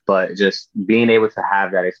 But just being able to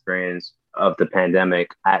have that experience of the pandemic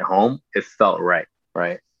at home, it felt right,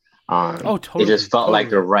 right? Oh, It just totally. felt like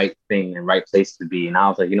the Totally. right thing and right place to be. And I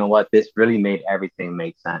was like, you know what? This really made everything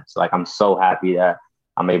make sense. Like, I'm so happy that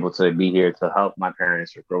I'm able to be here to help my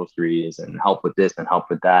parents with groceries and help with this and help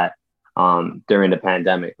with that during the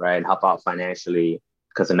pandemic, right? Help out financially.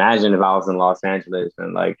 Because imagine if I was in Los Angeles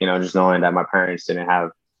and like, just knowing that my parents didn't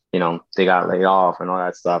have, they got laid off and all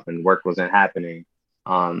that stuff and work wasn't happening.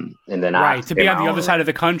 And then I have Right. to To pay be my on the own other side rent. of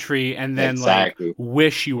the country and then like Exactly.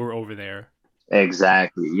 wish you were over there.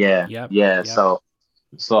 Exactly. Yeah. Yep. Yeah. Yep. So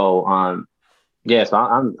yeah, so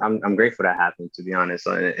I'm grateful that happened, to be honest.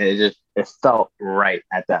 So it felt right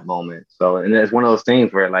at that moment. So, and it's one of those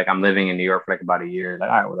things where like I'm living in New York for like about a year, like,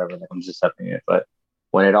 all right, whatever, like I'm just accepting it. But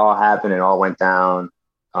when it all happened, it all went down.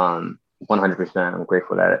 100%, I'm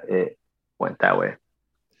grateful that it went that way.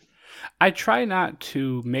 I try not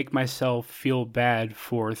to make myself feel bad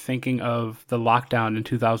for thinking of the lockdown in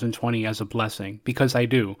 2020 as a blessing because I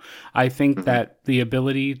do. I think Hmm. that the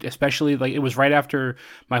ability, especially like it was right after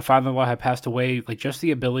my father-in-law had passed away, like just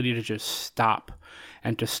the ability to just stop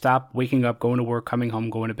and to stop waking up, going to work, coming home,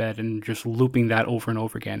 going to bed, and just looping that over and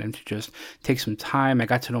over again, and to just take some time. I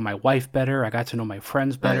got to know my wife better. I got to know my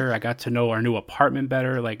friends better. I Nice. got to know our new apartment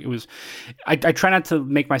better. Like it was, I try not to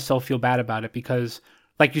make myself feel bad about it because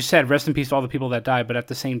like you said, rest in peace to all the people that died, but at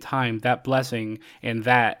the same time, that blessing and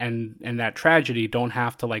that tragedy don't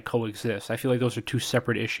have to like coexist. I feel like those are two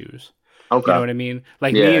separate issues. You know Okay. what I mean? Yeah,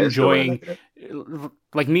 it's a good way to look at it.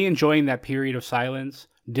 Like me enjoying that period of silence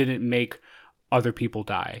didn't make other people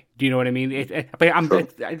die. Do you know what I mean? But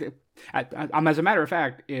True. I'm as a matter of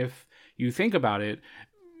fact, if you think about it,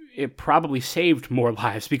 it probably saved more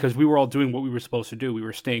lives because we were all doing what we were supposed to do. We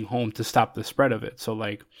were staying home to stop the spread of it. So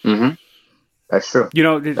like, Hmm. That's true. you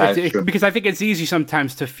know, That's true. because I think it's easy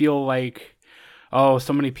sometimes to feel like, oh,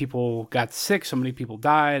 so many people got sick, so many people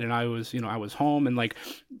died, and I was home, and like,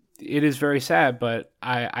 it is very sad, but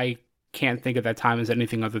I can't think of that time as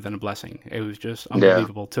anything other than a blessing. It was just Yeah.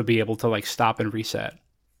 unbelievable to be able to like stop and reset.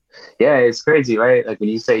 Yeah, it's crazy, right? Like when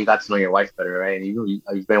you say you got to know your wife better, right? And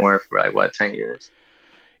you've been with her for like what, 10 years,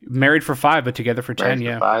 Married for 5, but together for right? 10. For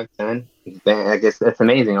Yeah. 5, 10. Then I guess that's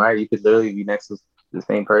amazing, right? You could literally be next to the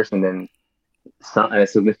same person, then a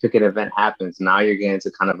significant event happens. Now you're getting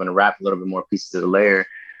to kind of unwrap a little bit more pieces of the layer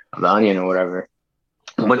of the onion or whatever.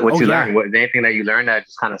 What Oh you yeah. learn? What anything that you learned that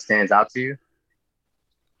just kind of stands out to you?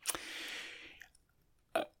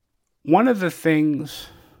 One of the things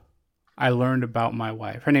I learned about my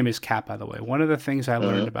wife, her name is Kat, by the way. One of the things I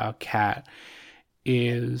learned Hmm. about Kat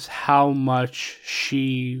is how much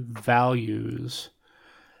she values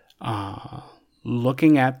uh,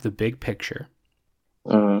 looking at the big picture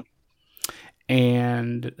Hmm.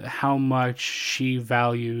 and how much she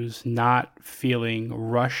values not feeling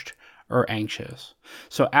rushed or anxious.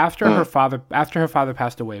 So after her father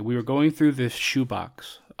passed away, we were going through this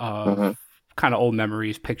shoebox Mm-hmm. of kind of old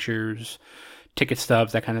memories, pictures, ticket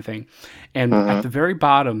stubs, that kind of thing. And at Mm-hmm. the very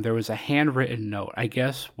bottom, there was a handwritten note. I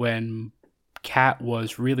guess when Kat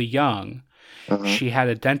was really young, Mm-hmm. she had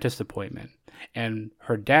a dentist appointment, and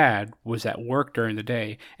her dad was at work during the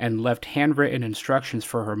day and left handwritten instructions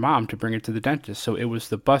for her mom to bring her to the dentist. So it was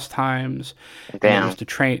the bus times, and Damn. it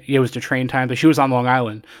was the train times. Like, she was on Long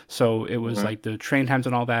Island, so it was Mm-hmm. like the train times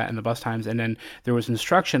and all that, and the bus times. And then there was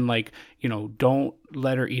instruction like, don't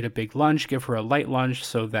let her eat a big lunch, give her a light lunch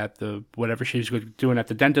so that the whatever she's doing at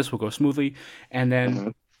the dentist will go smoothly. And then Mm-hmm.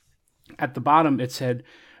 at the bottom it said,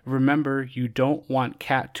 remember, you don't want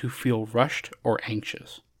Kat to feel rushed or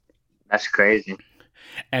anxious. That's crazy.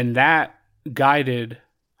 And that guided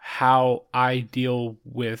how I deal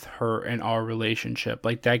with her and our relationship.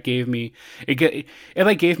 Like, that gave me it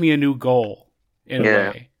like gave me a new goal in a Yeah.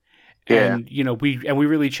 way. Yeah. And we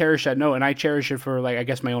really cherish that note, and I cherish it for, like, I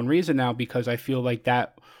guess my own reason now, because I feel like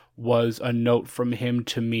that was a note from him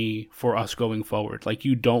to me for us going forward. Like,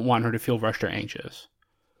 you don't want her to feel rushed or anxious,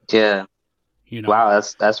 Yeah. you know. Wow,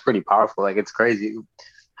 that's pretty powerful. Like, it's crazy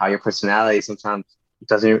how your personality sometimes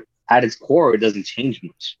doesn't, at its core, it doesn't change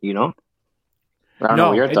much, you know? I don't know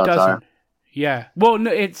what No, your it thoughts are. doesn't. Yeah. Well,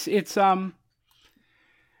 no, it's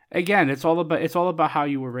again, it's all about how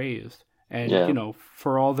you were raised. And, Yeah.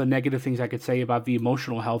 for all the negative things I could say about the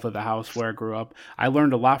emotional health of the house where I grew up, I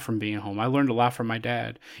learned a lot from being home. I learned a lot from my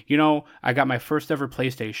dad. I got my first ever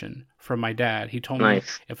PlayStation from my dad. He told me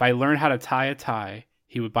Nice. if I learned how to tie a tie,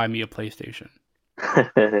 he would buy me a PlayStation.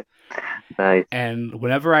 Nice. And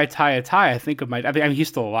whenever I tie a tie, I think of my. I mean, he's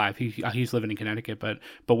still alive. He's living in Connecticut, but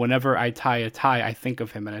whenever I tie a tie, I think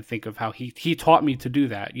of him, and I think of how he taught me to do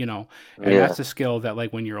that. And Yeah. that's a skill that,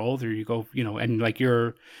 like, when you're older, you go, and like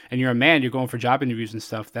you're a man, you're going for job interviews and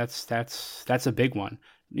stuff. That's a big one.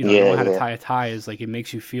 Yeah. Knowing how to Yeah. tie a tie is like, it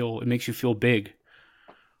makes you feel big.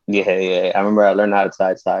 Yeah. Yeah. I remember I learned how to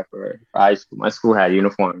tie for high school. My school had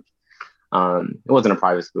uniforms. It wasn't a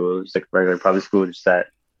private school. It was like a regular public school. Just that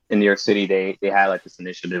in New York City, they had like this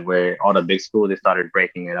initiative where all the big schools, they started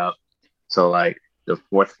breaking it up. So like the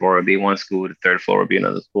fourth floor would be one school, the third floor would be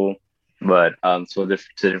another school. But to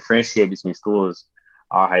differentiate between schools,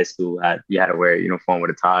 our high school you had to wear a uniform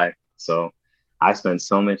with a tie. So I spent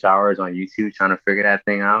so much hours on YouTube trying to figure that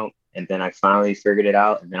thing out, and then I finally figured it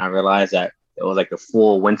out, and then I realized that it was like a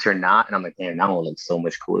full winter knot, and I'm like, damn, that one looks so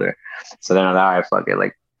much cooler. So then I fuck it,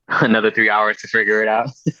 like another 3 hours to figure it out.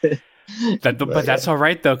 But But yeah. that's all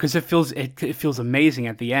right though, because it feels amazing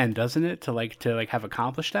at the end, doesn't it? To have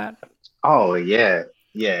accomplished that. Oh yeah,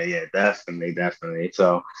 yeah, yeah, definitely, definitely.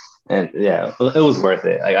 So, and yeah, it was worth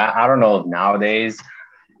it. Like I don't know if nowadays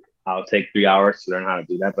I'll take 3 hours to learn how to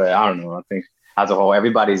do that, but I don't know. I think as a whole,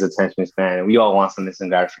 everybody's attention span, we all want some instant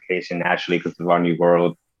gratification naturally because of our new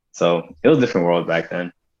world. So it was a different world back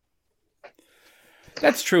then.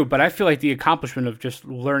 That's true, but I feel like the accomplishment of just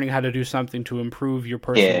learning how to do something to improve your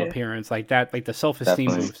personal Yeah, appearance, like that, like the self-esteem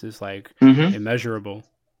definitely. boost, is like Hmm. immeasurable.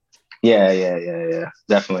 Yeah, yeah, yeah, yeah,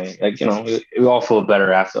 definitely. Like we all feel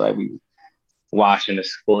better after like we wash and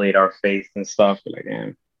exfoliate our face and stuff. We're like,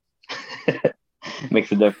 damn,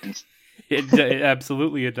 makes a difference. It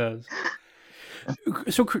absolutely it does.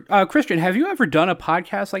 So, Christian, have you ever done a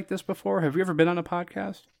podcast like this before? Have you ever been on a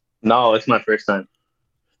podcast? No, it's my first time.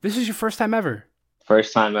 This is your first time ever.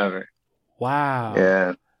 First time ever. Wow,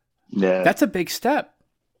 Yeah. Yeah. that's a big step.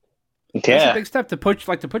 That's a Yeah. big step to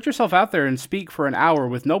put yourself out there and speak for an hour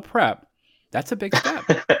with no prep. That's a big step.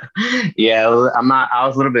 Yeah, I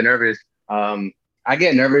was a little bit nervous. I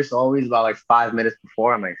get nervous always about like 5 minutes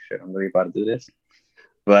before. I'm like, shit, I'm really about to do this.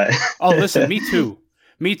 But Oh, listen, me too.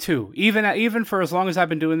 Me too. Even for as long as I've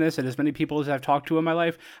been doing this and as many people as I've talked to in my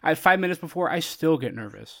life, 5 minutes before, I still get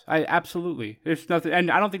nervous. I absolutely. There's nothing,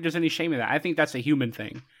 and I don't think there's any shame in that. I think that's a human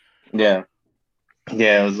thing. yeah,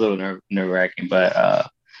 yeah, it was a little nerve-wracking, but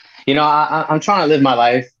I'm trying to live my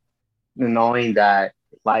life knowing that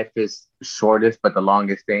life is the shortest but the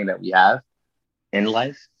longest thing that we have in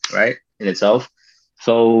life, right? In itself.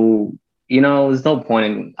 So, there's no point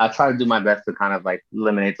in I try to do my best to kind of like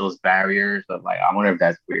eliminate those barriers of like, I wonder if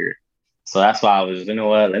that's weird. So that's why I was, you know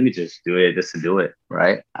what, let me just do it just to do it,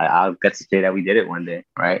 right? I'll get to say that we did it one day,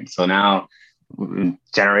 right? So now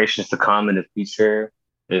generations to come in the future,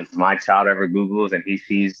 if my child ever Googles and he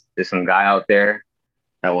sees there's some guy out there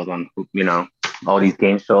that was on, all these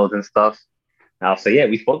game shows and stuff, I'll say, yeah,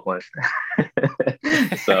 we spoke once.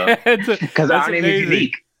 So, because That's our name is amazing.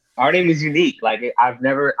 unique. Our name is unique. Like I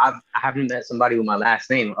haven't met somebody with my last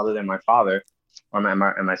name other than my father. or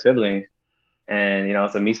my siblings, and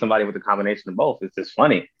to meet somebody with a combination of both, it's just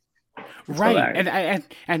funny. It's Right, hilarious.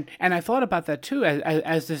 and I thought about that too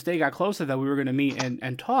as this day got closer that we were going to meet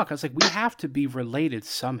and talk. I was like, we have to be related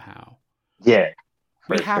somehow. Yeah,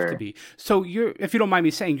 We for have to sure. be. So you're, if you don't mind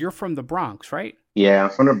me saying, you're from the Bronx, right? Yeah, I'm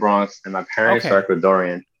from the Bronx, and my parents are Okay,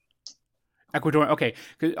 Ecuadorian. Ecuador. Okay,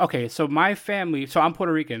 okay. So my family. So I'm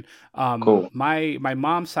Puerto Rican. Cool. My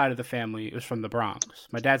mom's side of the family is from the Bronx.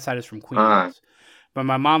 My dad's side is from Ah, Queens, but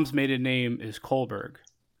my mom's maiden name is Kohlberg.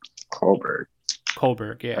 Colbert.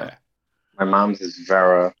 Kohlberg, Yeah. yeah. My mom's is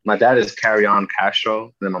Vera. My dad is Carry On Castro,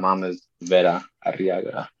 and then my mom is Vera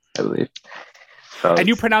Arriaga, I believe. So And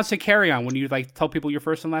you it's pronounce it carry on when you like tell people your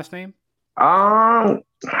first and last name. um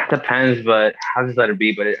depends, but I'll just let it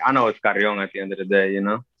be. But I know it's Carrion at the end of the day.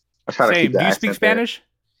 I try to keep Same. the Do you speak accent there. Spanish?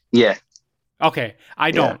 Yeah, Okay,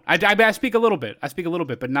 I yeah, don't. I speak a little bit. I speak a little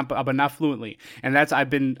bit, but not fluently. And that's I've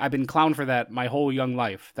been clowned for that my whole young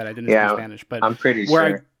life that I didn't speak yeah. Spanish. But I'm pretty where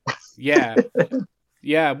I sure. yeah,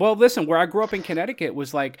 yeah. Well, listen, where I grew up in Connecticut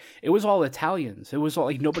was like it was all Italians. It was all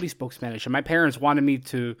like nobody spoke Spanish, and my parents wanted me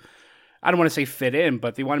to. I don't want to say fit in,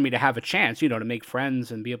 but they wanted me to have a chance, to make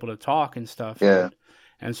friends and be able to talk and stuff, Yeah,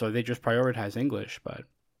 and so they just prioritize English. But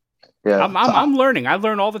yeah. I'm So I'm I'm learning. I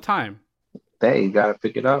learn all the time. hey, you gotta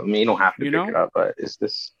pick it up. I mean, you don't have to You pick it know? up, but it's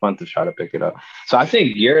just fun to try to pick it up. So I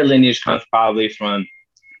think your lineage comes probably from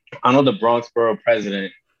I know the Bronx borough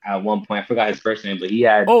president at one point. I forgot his first name, but he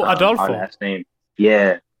had Oh, our Adolfo. last name.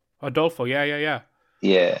 Yeah, Adolfo. Yeah, yeah, yeah.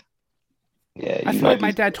 yeah, yeah. I You feel like might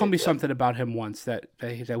my be. dad told me something about him once that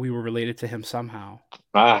we were related to him somehow.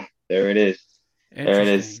 There it is. There it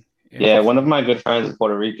is. Interesting. Yeah, one of Interesting. my good friends is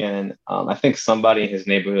Puerto Rican. I think somebody in his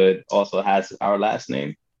neighborhood also has our last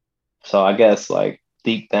name. So I guess like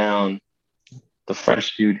deep down, the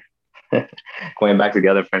French dude, going back to the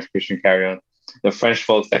other French Christian carry on, the French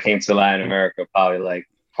folks that came to Latin America probably like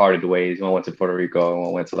parted the ways. One went to Puerto Rico, and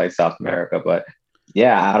one went to like South America. But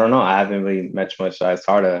yeah, I don't know. I haven't really met much. So it's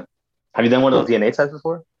hard to. Have you done one of those DNA tests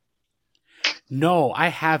before? No, I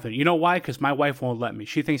haven't. You know why? Because my wife won't let me.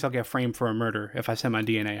 She thinks I'll get framed for a murder if I send my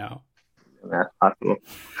DNA out. That's possible.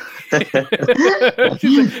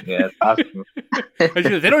 She's Yeah, it's possible. like,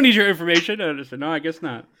 they don't need your information. And I said, no, I guess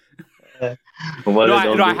not. But what No, they I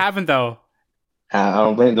don't no, I do. haven't though. I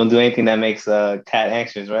don't do anything that makes a cat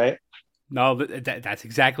anxious, right? No, that's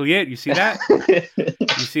exactly it. You see that?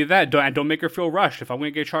 You see that? Don't make her feel rushed. If I'm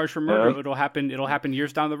going to get charged for murder, Yeah, it'll happen. It'll happen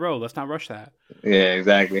years down the road. Let's not rush that. yeah,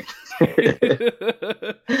 exactly. Yeah.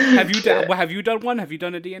 Have you done one? Have you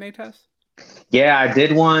done a DNA test? Yeah, I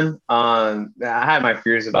did one. I had my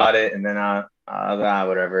fears about it, and then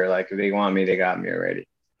whatever. Like if they want me, they got me already.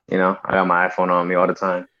 I got my iPhone on me all the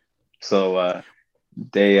time. So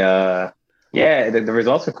they yeah, the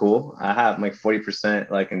results are cool. I have like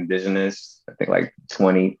 40% like indigenous, I think like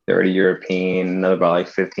 20, 30 European, another about like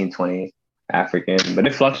 15, 20 African. But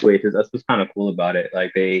it fluctuates. That's what's kind of cool about it.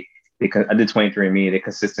 Like I did 23andMe, they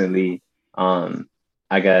consistently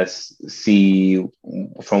I guess see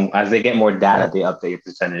from as they get more data, they update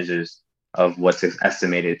percentages of what's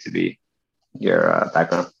estimated to be your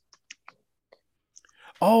background.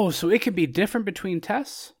 Oh, so it can be different between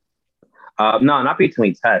tests? No, not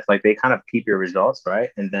between tests. Like they kind of keep your results, right?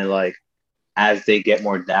 And then like as they get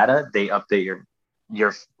more data, they update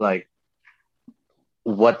your like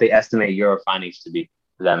what they estimate your findings to be.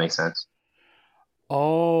 Does that make sense?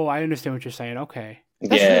 Oh, I understand what you're saying. Okay.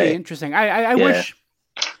 That's really Yeah, interesting. I yeah, wish,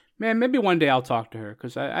 man, maybe one day I'll talk to her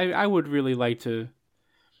because I would really like to.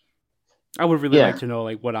 I would really like yeah. to know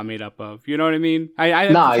like what I'm made up of. You know what I mean?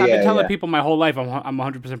 No, I've been yeah, telling yeah. people my whole life I'm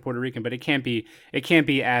 100% Puerto Rican, but it can't be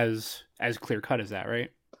as clear cut as that,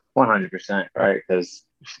 right? 100%, right? Because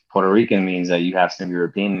Puerto Rican means that you have some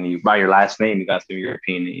European in you. By your last name, you got some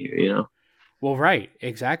European in you. Well, right,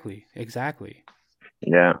 exactly, exactly.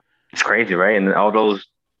 Yeah. It's crazy, right? And all those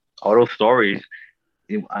stories,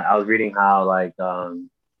 I was reading how like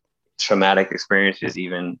traumatic experiences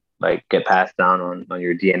even like get passed down on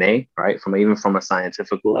your DNA, right? From a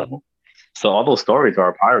scientific level. So all those stories are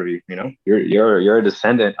a part of you. You're a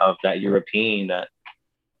descendant of that European that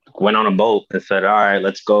went on a boat and said, "All right,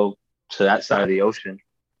 let's go to that side of the ocean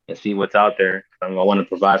and see what's out there. I want to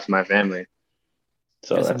provide for my family."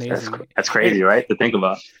 So That's that's amazing. that's crazy, It right? To think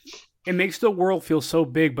about. it makes the world feel so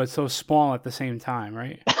big but so small at the same time,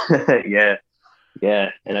 right? Yeah,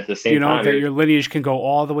 yeah, and at the You same know time, that your lineage can go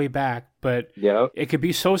all the way back, but yeah, it could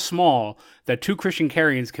be so small that two Christian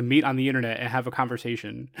Carians can meet on the internet and have a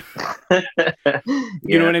conversation.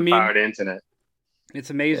 You know yeah, what I the power mean? of the internet. It's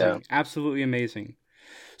Yeah. amazing, absolutely amazing.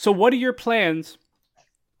 So, what are your plans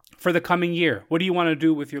for the coming year? What do you want to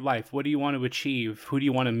do with your life? What do you want to achieve? Who do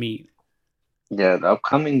you want to meet? Yeah, the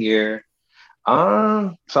upcoming year. So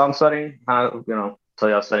I'm studying, so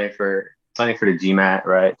I'm studying for the GMAT,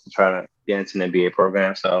 right, to try to get into an MBA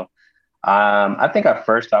program. So, I think at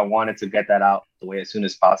first I wanted to get that out the way as soon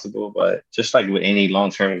as possible, but just like with any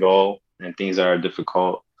long-term goal and things that are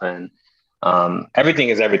difficult, and everything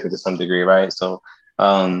is everything to some degree, right? So,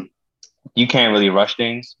 um, you can't really rush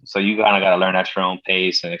things. So you kind of got to learn at your own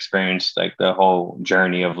pace and experience like the whole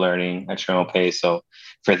journey of learning at your own pace. So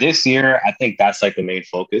for this year, I think that's like the main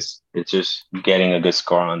focus. It's just getting a good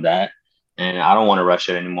score on that. And I don't want to rush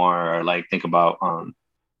it anymore or like think about, I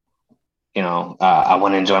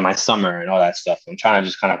want to enjoy my summer and all that stuff. I'm trying to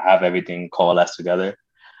just kind of have everything coalesce together.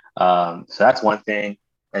 So that's one thing.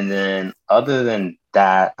 And then other than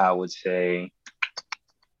that, I would say,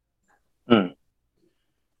 hmm,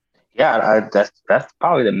 yeah, that's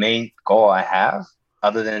probably the main goal I have,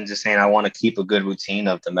 other than just saying I want to keep a good routine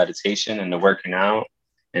of the meditation and the working out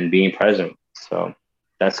and being present. So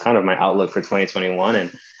that's kind of my outlook for 2021.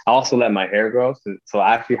 And I also let my hair grow. So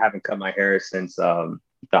I actually haven't cut my hair since the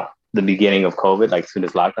beginning of COVID, like as soon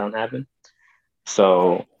as lockdown happened.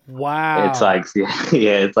 So it's Wow. like,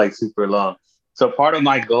 yeah, it's like super long. So part of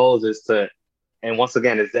my goals is to, and once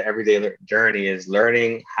again, it's the everyday journey is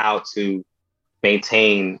learning how to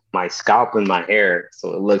maintain my scalp and my hair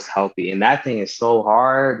so it looks healthy. And that thing is so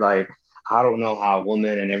hard. Like, I don't know how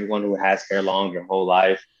women and everyone who has hair long their whole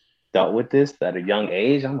life dealt with this at a young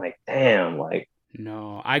age. I'm like, damn, like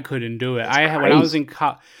No, I couldn't do it. it's I had when I was crazy.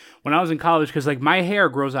 in when I was in college, because like my hair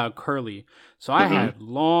grows out curly, so I Hmm. had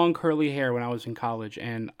long curly hair when I was in college,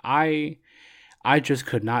 and I just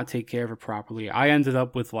could not take care of it properly. I ended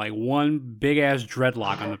up with like one big ass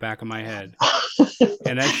dreadlock on the back of my head,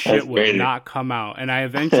 and that That's shit would crazy. not come out. And I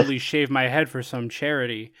eventually shaved my head for some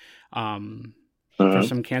charity, um, for Hmm.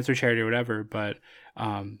 some cancer charity or whatever. But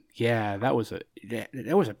yeah, that was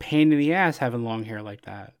a pain in the ass having long hair like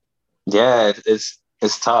that. Yeah, it's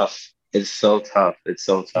tough. It's so tough. It's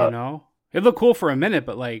so You tough. know, it looked cool for a minute,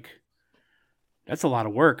 but like that's a lot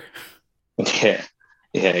of work. Yeah,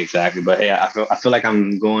 yeah, exactly. But yeah, I feel like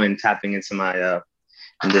I'm going tapping into my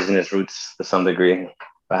indigenous roots to some degree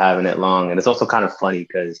by having it long. And it's also kind of funny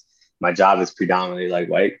because my job is predominantly like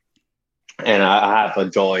white, and I have a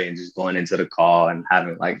joy in just going into the call and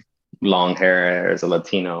having like long hair as a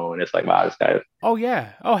Latino, and it's like, wow, this guy Oh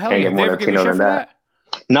yeah. Oh hell can't yeah. get Have they more ever give you Latino shit than for that. that?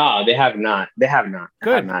 No, they have not. They have not.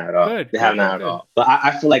 They have Good. not at all. Good. They Good. have Good. not at Good. all. But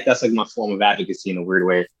I feel like that's like my form of advocacy in a weird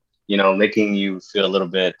way, making you feel a little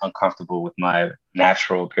bit uncomfortable with my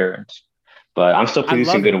natural appearance. But I'm still I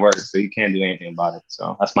producing love good it. work, so you can't do anything about it.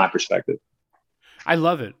 So that's my perspective. I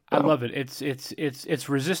love it. I So love it. It's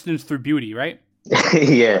resistance through beauty, right?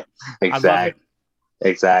 yeah, I love it. exactly.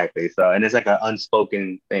 Exactly. So, and it's like an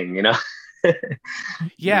unspoken thing, you know? You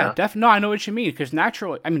Yeah, know? no, I know what you mean because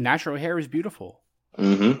natural hair is beautiful.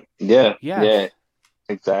 Yeah. Yeah. Yes.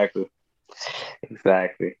 Exactly.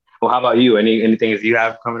 Exactly. Well, how about you? Anything that you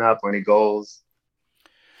have coming up or any goals?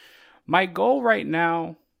 My goal right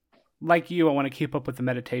now, like you, I want to keep up with the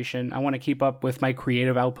meditation. I want to keep up with my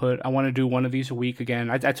creative output. I want to do one of these a week again.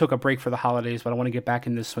 I took a break for the holidays, but I want to get back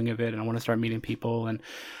in the swing of it and I want to start meeting people. And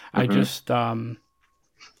I Hmm. just,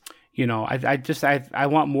 I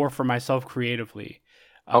want more for myself creatively.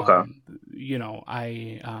 Okay.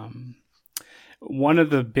 Um, one of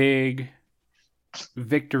the big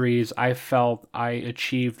victories I felt I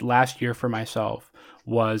achieved last year for myself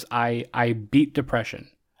was I beat depression.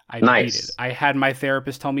 I beat it. Nice. I had my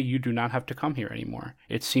therapist tell me you do not have to come here anymore.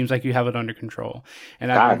 It seems like you have it under control. And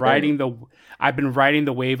God damn. I've been riding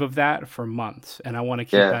the wave of that for months and I want to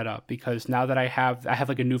keep Yeah. that up because now that I have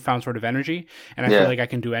like a newfound sort of energy and I feel Yeah. like I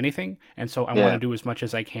can do anything and so I want to Yeah. do as much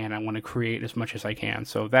as I can. I want to create as much as I can.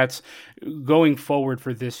 So that's going forward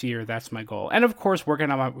for this year, that's my goal. And of course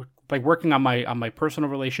working on my personal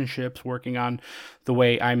relationships, working on the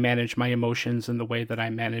way I manage my emotions and the way that I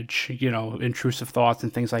manage, intrusive thoughts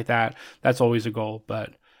and things like that. That's always a goal,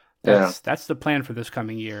 but Yeah. that's the plan for this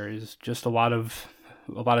coming year is just a lot of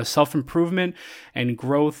self-improvement and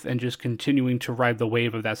growth and just continuing to ride the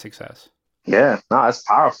wave of that success. Yeah. No, that's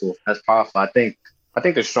powerful. That's powerful. I think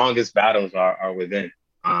the strongest battles are within.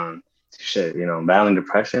 Shit, battling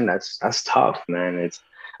depression, that's tough, man. It's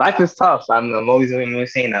life is tough. I'm always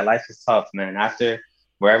saying that life is tough, man. After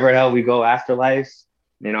wherever the hell we go after life,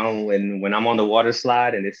 when I'm on the water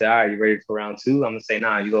slide and they say, all right, you ready for round two? I'm gonna say,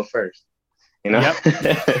 nah, you go first. You know? Yep.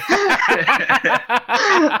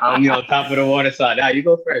 I'm on top of the water slide. Nah, you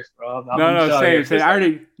go first, bro. I'll No, be no, sure same, here for a same.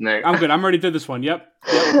 second. Like, I'm good. I'm already did this one. Yep.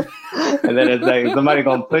 Yep. and then it's like somebody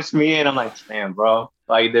gonna push me in. I'm like, damn, bro,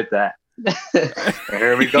 why you did that?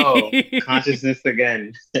 Here we go. Consciousness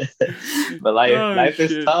again. But Oh life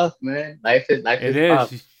is shit. tough, man. Life It is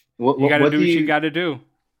tough. is. You got to do what you got to do.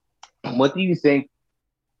 What do you think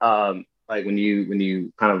like when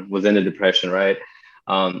you kind of was in the depression, right?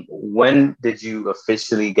 When did you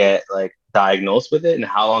officially get like diagnosed with it, and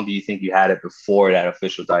how long do you think you had it before that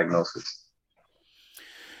official diagnosis?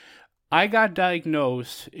 I got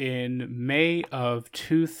diagnosed in May of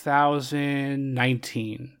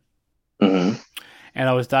 2019, Hmm. and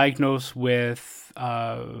I was diagnosed with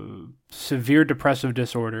severe depressive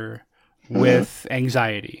disorder Hmm. with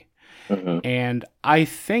anxiety. Hmm. And I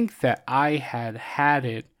think that I had had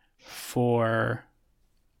it for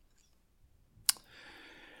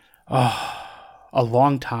oh, a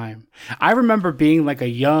long time. I remember being like a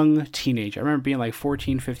young teenager. I remember being like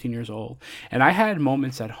 14, 15 years old. And I had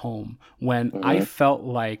moments at home when I Hmm. felt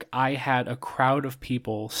like I had a crowd of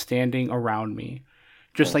people standing around me,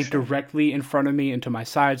 just Oh like shit. directly in front of me and to my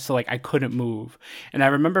side. So like I couldn't move. And I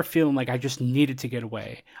remember feeling like I just needed to get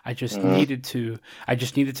away. Hmm. I just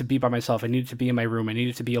needed to be by myself. I needed to be in my room. I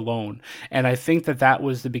needed to be alone. And I think that that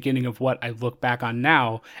was the beginning of what I look back on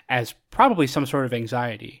now as probably some sort of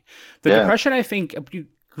anxiety. The Yeah. depression, I think,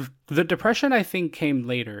 the depression, I think, came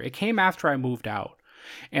later. It came after I moved out.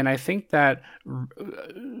 And I think that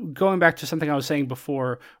going back to something I was saying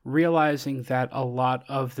before, realizing that a lot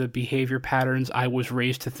of the behavior patterns I was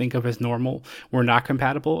raised to think of as normal were not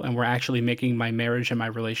compatible and were actually making my marriage and my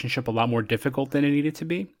relationship a lot more difficult than it needed to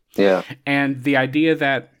be. Yeah. And the idea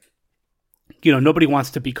that, nobody wants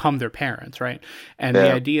to become their parents, right? And the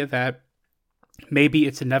Yeah. idea that maybe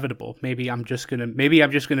it's inevitable. Maybe I'm just gonna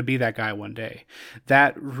be that guy one day.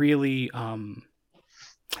 That really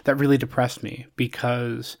that really depressed me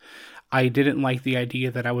because I didn't like the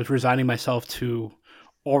idea that I was resigning myself to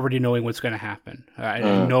already knowing what's going to happen. I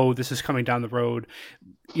Mm. know this is coming down the road.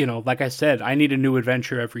 Like I said, I need a new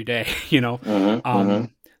adventure every day, Hmm. Hmm.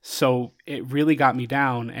 Um, so it really got me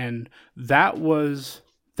down. And that was,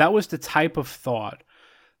 that was the type of thought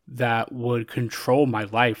that would control my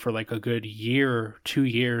life for like a good year, 2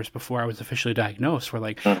 years before I was officially diagnosed, where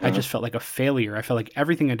like I Hmm. just felt like a failure. I felt like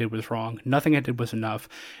everything I did was wrong. Nothing I did was enough.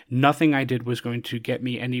 Nothing I did was going to get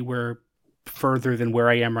me anywhere further than where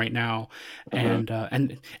I am right now. Hmm. And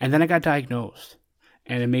then I got diagnosed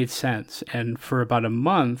and it made sense. And for about a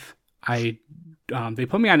month, I they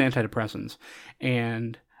put me on antidepressants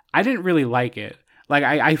and I didn't really like it. Like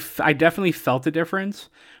I definitely felt the difference,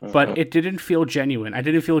 but Hmm. it didn't feel genuine. I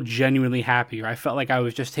didn't feel genuinely happy. Or I felt like I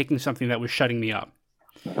was just taking something that was shutting me up.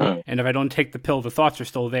 Hmm. And if I don't take the pill, the thoughts are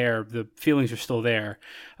still there, the feelings are still there.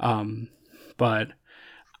 But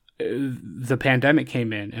the pandemic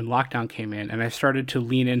came in and lockdown came in, and I started to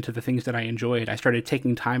lean into the things that I enjoyed. I started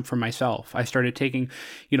taking time for myself. I started taking,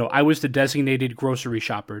 I was the designated grocery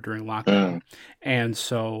shopper during lockdown. Hmm. And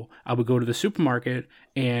so I would go to the supermarket,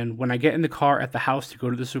 and when I get in the car at the house to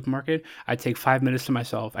go to the supermarket, I take 5 minutes to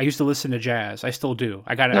myself. I used to listen to jazz. I still do.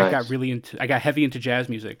 Nice. I got heavy into jazz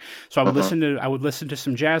music. So Uh-huh. I would listen to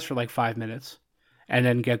some jazz for like 5 minutes and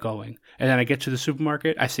then get going. And then I get to the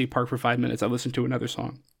supermarket, I stay parked for 5 minutes, I listen to another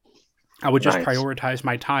song. I would just Nice. prioritize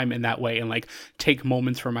my time in that way and like take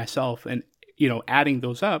moments for myself. And, adding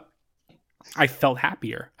those up, I felt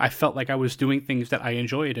happier. I felt like I was doing things that I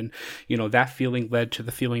enjoyed. And, that feeling led to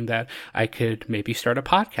the feeling that I could maybe start a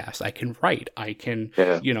podcast. I can write. I can,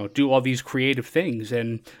 Yeah. do all these creative things.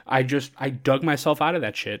 And I dug myself out of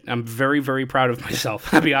that shit. I'm very, very proud of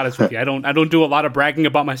myself. I'll be honest with you. I don't do a lot of bragging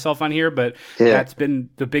about myself on here, but Yeah. that's been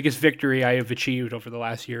the biggest victory I have achieved over the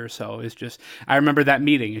last year or so. Is just, I remember that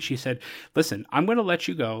meeting and she said, listen, I'm going to let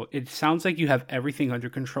you go. It sounds like you have everything under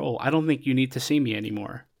control. I don't think you need to see me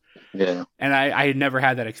anymore. Yeah. And I had never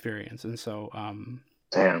had that experience, and so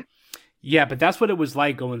Damn. yeah, but that's what it was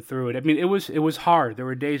like going through it. I mean, it was hard. There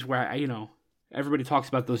were days where everybody talks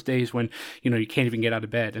about those days when you can't even get out of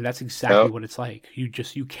bed, and that's exactly Yep. what it's like.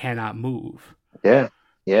 You cannot move. Yeah.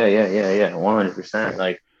 Yeah. Yeah. Yeah. Yeah. 100%.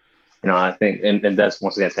 Like, I think, and that's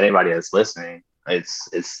once again to anybody that's listening,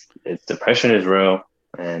 it's depression is real,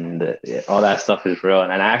 and yeah, all that stuff is real.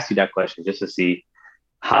 And I asked you that question just to see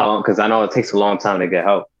how, because I know it takes a long time to get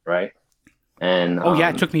help, right? And Oh yeah,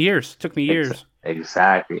 it took me years. It took me ex- years.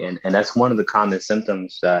 exactly, and that's one of the common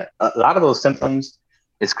symptoms that a lot of those symptoms.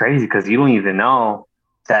 It's crazy because you don't even know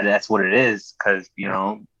that that's what it is because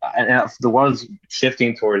and the world's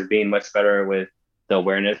shifting towards being much better with the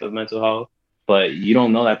awareness of mental health, but you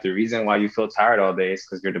don't know that the reason why you feel tired all day is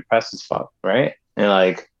because you're depressed as fuck, right? And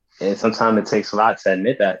like, and sometimes it takes a lot to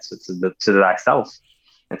admit that to thyself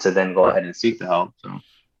and to then go ahead and seek the help. So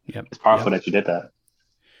Yep. it's powerful Yep. that you did that.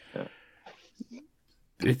 Yeah.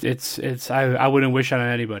 I wouldn't wish it on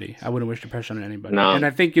anybody. I wouldn't wish depression on anybody. No. And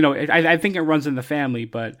I think, I think it runs in the family,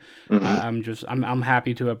 but Mm-hmm. I'm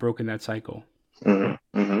happy to have broken that cycle.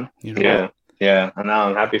 Mm-hmm. Mm-hmm. Yeah. And now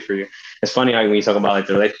I'm happy for you. It's funny how when you talk about like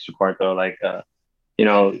the relationship part though, like,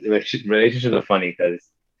 relationships are funny because,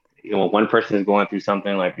 one person is going through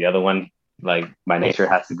something like the other one, like by nature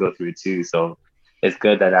has to go through it too. So it's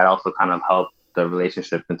good that also kind of helped the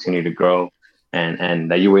relationship continue to grow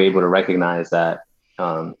and that you were able to recognize that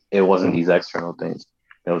it wasn't these external things.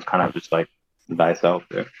 It was kind of just like thyself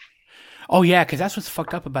there. Oh yeah, because that's what's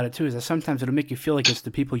fucked up about it too. Is that sometimes it'll make you feel like it's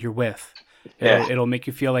the people you're with. Yeah. It'll make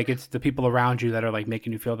you feel like it's the people around you that are like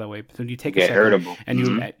making you feel that way. But then you take a Get second irritable. and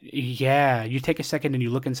Mm-hmm. you take a second and you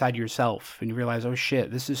look inside yourself and you realize, oh shit,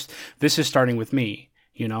 this is starting with me.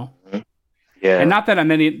 Mm-hmm. Yeah. And not that I'm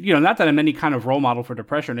any kind of role model for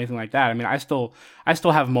depression or anything like that. I mean, I still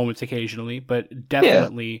have moments occasionally, but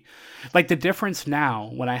definitely like the difference now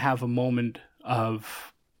when I have a moment of,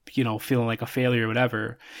 feeling like a failure or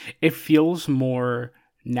whatever, it feels more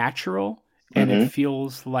natural and Mm-hmm. it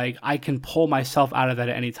feels like I can pull myself out of that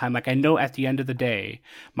at any time. Like I know at the end of the day,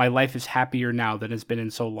 my life is happier now than it's been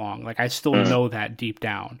in so long. Like I still know that deep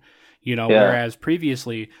down. Whereas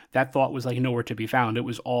previously that thought was like nowhere to be found. It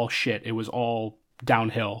was all shit. It was all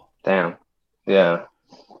downhill. Damn. Yeah.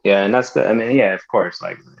 Yeah. And of course,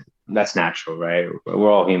 like that's natural, right?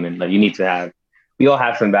 We're all human. Like we all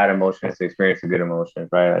have some bad emotions to experience a good emotion,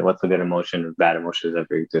 right? Like what's a good emotion if bad emotions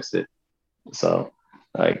ever existed? So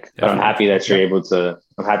like, but I'm happy that you're able to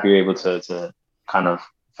kind of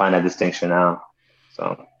find that distinction now.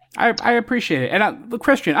 So. I appreciate it. And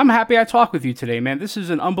Christian, I'm happy I talked with you today, man. This is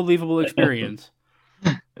an unbelievable experience.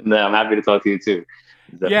 No, I'm happy to talk to you too.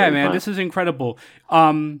 Yeah, man, fun. This is incredible.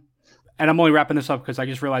 And I'm only wrapping this up because I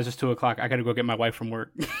just realized it's 2:00. I gotta go get my wife from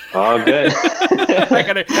work. Oh, good. I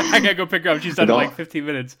gotta go pick her up. She's done in like 15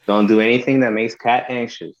 minutes. Don't do anything that makes Kat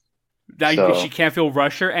anxious. She can't feel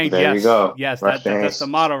rusher, and there you go. Yes, that's the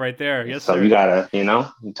motto right there. Yes, so sir. You gotta,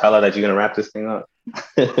 tell her that you're gonna wrap this thing up.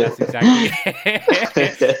 That's exactly.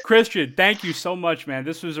 Christian, thank you so much, man.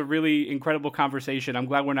 This was a really incredible conversation. I'm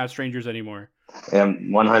glad we're not strangers anymore. Yeah, I'm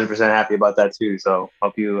 100% happy about that too. So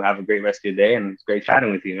hope you have a great rest of your day, and it's great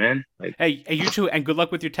chatting with you, man. Hey, you too, and good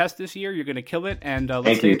luck with your test this year. You're gonna kill it, and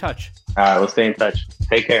let's stay in touch. All right, we'll stay in touch.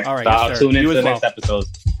 Take care. All right, I'll tune in to the next episode.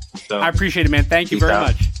 So, I appreciate it, man. Thank you very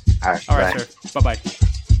much. All right, sir. Bye-bye.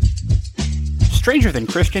 Stranger Than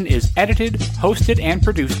Christian is edited, hosted, and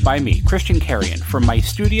produced by me, Christian Carrion, from my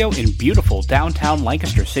studio in beautiful downtown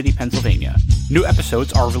Lancaster City, Pennsylvania. New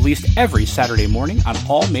episodes are released every Saturday morning on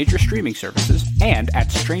all major streaming services and at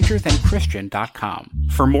strangerthanchristian.com.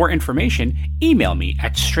 For more information, email me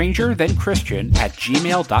at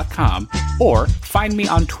strangerthanchristian@gmail.com or find me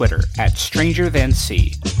on Twitter at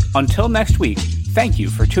strangerthanc. Until next week, thank you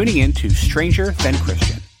for tuning in to Stranger Than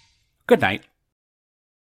Christian. Good night.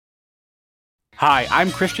 Hi,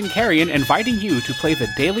 I'm Christian Carrion, inviting you to play the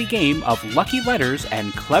daily game of lucky letters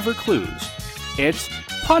and clever clues. It's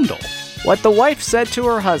Pundle. What the wife said to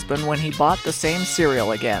her husband when he bought the same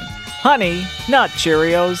cereal again. Honey, not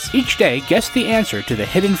Cheerios. Each day, guess the answer to the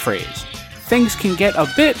hidden phrase. Things can get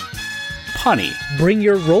a bit punny. Bring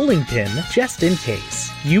your rolling pin just in case.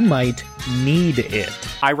 You might need it.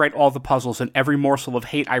 I write all the puzzles, and every morsel of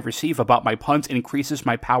hate I receive about my puns increases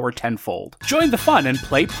my power tenfold. Join the fun and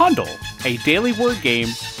play Pundle, a daily word game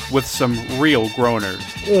with some real groaners.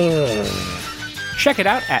 Check it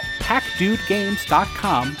out at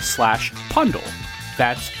packdudegames.com/Pundle.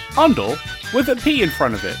 That's Undle with a P in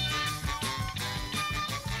front of it.